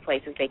various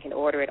places they can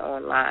order it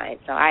online.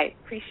 So I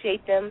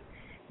appreciate them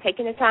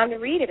taking the time to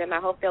read it, and I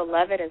hope they'll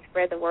love it and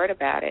spread the word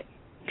about it.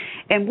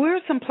 And where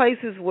are some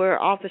places where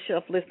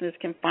off-the-shelf listeners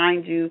can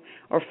find you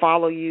or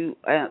follow you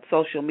on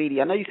social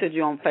media? I know you said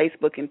you're on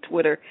Facebook and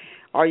Twitter.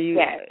 Are you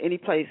any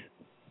place?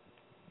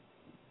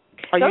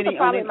 Those are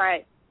probably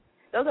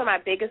those are my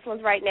biggest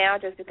ones right now,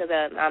 just because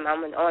I'm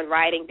on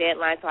writing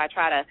deadline. So I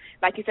try to,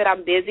 like you said,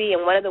 I'm busy,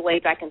 and one of the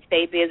ways I can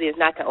stay busy is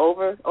not to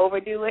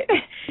overdo it.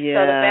 Yeah.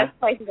 So the best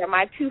places are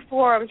my two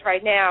forums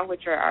right now,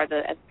 which are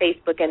the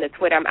Facebook and the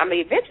Twitter. I'm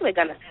eventually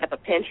going to set up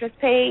a Pinterest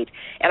page,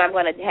 and I'm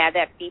going to have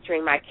that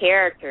featuring my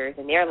characters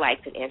and their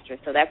likes and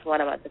interests. So that's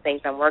one of the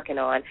things I'm working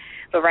on.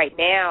 But right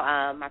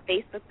now, my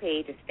Facebook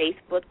page is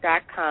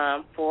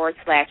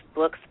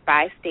facebook.com/books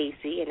by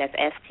Stacy, and that's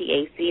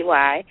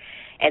STACY.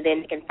 And then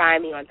you can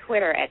find me on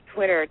Twitter at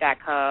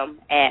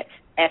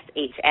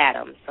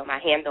twitter.com/SHAdams. So my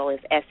handle is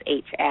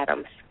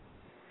SHAdams.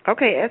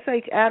 Okay,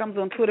 S.H. Adams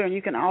on Twitter, and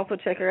you can also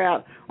check her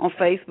out on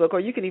Facebook, or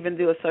you can even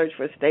do a search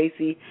for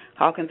Stacy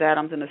Hawkins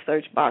Adams in the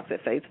search box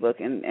at Facebook,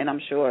 and I'm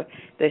sure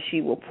that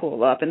she will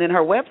pull up. And then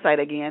her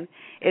website, again,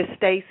 is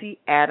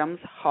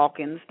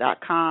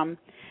StacyAdamsHawkins.com,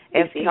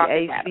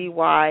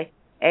 StacyAdamsHaw.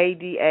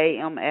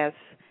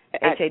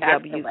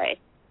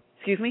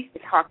 Excuse me?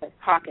 It's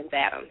Hawkins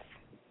Adams.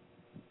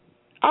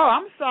 Oh,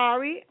 I'm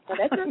sorry. Well,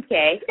 that's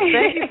okay.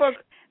 Thank you for...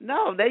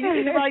 No, you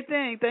did the right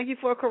thing. Thank you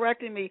for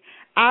correcting me.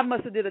 I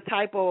must have did a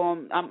typo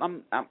on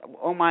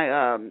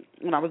my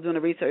when I was doing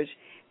the research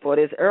for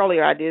this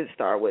earlier. I did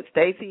start with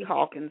Stacy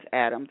Hawkins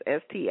Adams,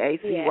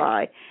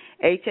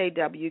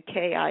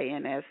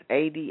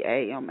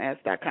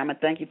 StacyHawkinsadams.com, and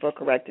thank you for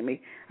correcting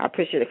me. I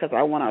appreciate it because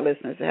I want our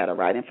listeners to have the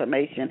right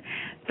information.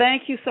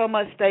 Thank you so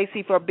much,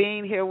 Stacy, for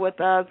being here with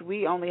us.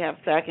 We only have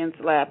seconds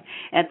left,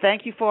 and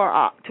thank you to our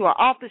off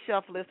the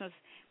shelf listeners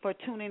for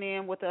tuning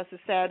in with us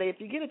this Saturday. If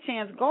you get a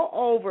chance, go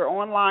over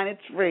online.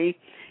 It's free,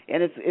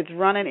 and it's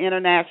running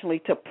internationally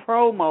to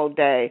Promo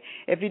Day.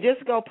 If you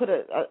just go put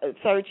a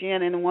search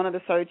in one of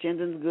the search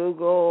engines,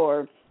 Google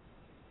or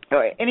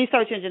any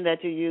search engine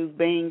that you use,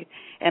 Bing,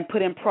 and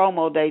put in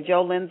Promo Day,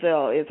 Joe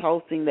Linzel is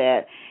hosting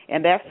that,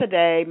 and that's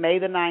today, May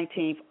the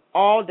 19th.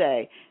 All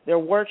day. There are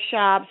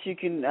workshops. You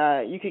can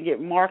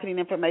get marketing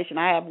information.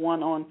 I have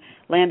one on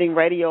landing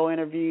radio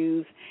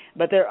interviews,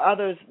 but there are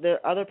others. There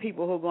are other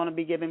people who are going to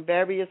be giving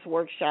various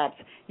workshops.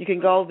 You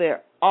can go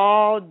there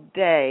all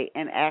day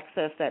and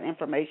access that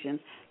information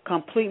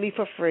completely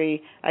for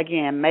free.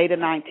 Again, May the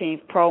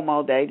 19th,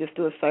 Promo Day. Just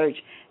do a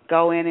search.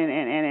 Go in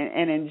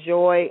and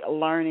enjoy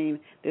learning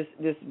this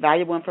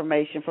valuable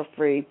information for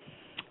free.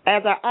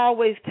 As I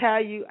always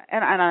tell you,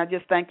 and I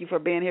just thank you for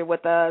being here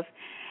with us.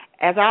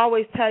 As I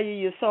always tell you,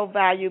 you're so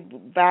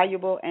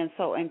valuable and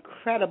so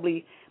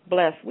incredibly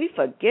blessed. We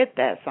forget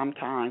that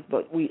sometimes,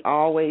 but we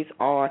always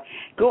are.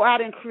 Go out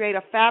and create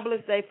a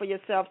fabulous day for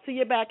yourself. See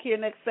you back here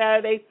next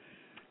Saturday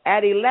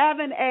at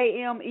 11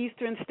 a.m.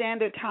 Eastern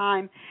Standard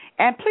Time.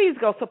 And please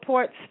go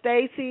support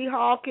Stacy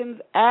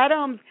Hawkins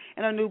Adams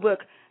in her new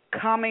book,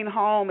 Coming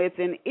Home. It's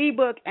in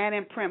ebook and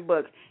in print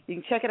book. You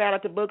can check it out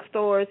at the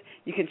bookstores.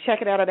 You can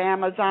check it out at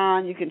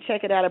Amazon. You can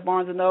check it out at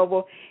Barnes &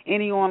 Noble,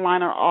 any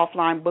online or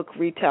offline book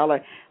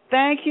retailer.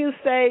 Thank you,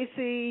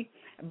 Stacy.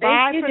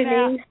 Bye for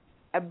now.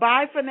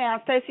 Bye for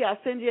now. Stacy, I'll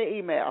send you an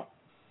email.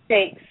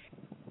 Thanks.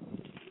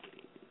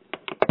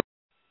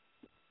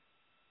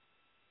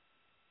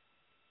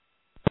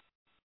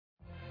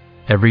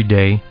 Every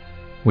day,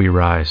 we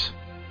rise,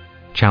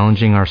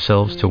 challenging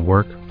ourselves to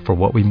work for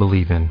what we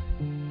believe in.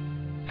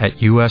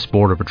 At U.S.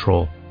 Border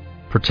Patrol,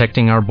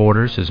 protecting our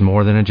borders is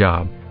more than a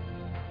job.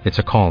 It's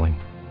a calling.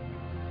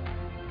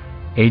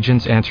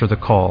 Agents answer the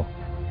call,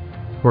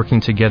 working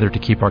together to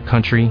keep our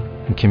country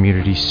and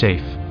communities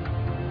safe.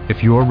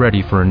 If you are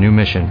ready for a new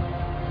mission,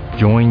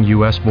 join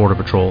U.S. Border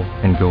Patrol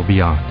and go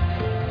beyond.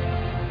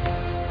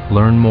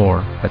 Learn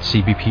more at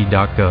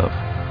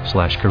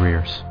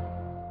cbp.gov/careers.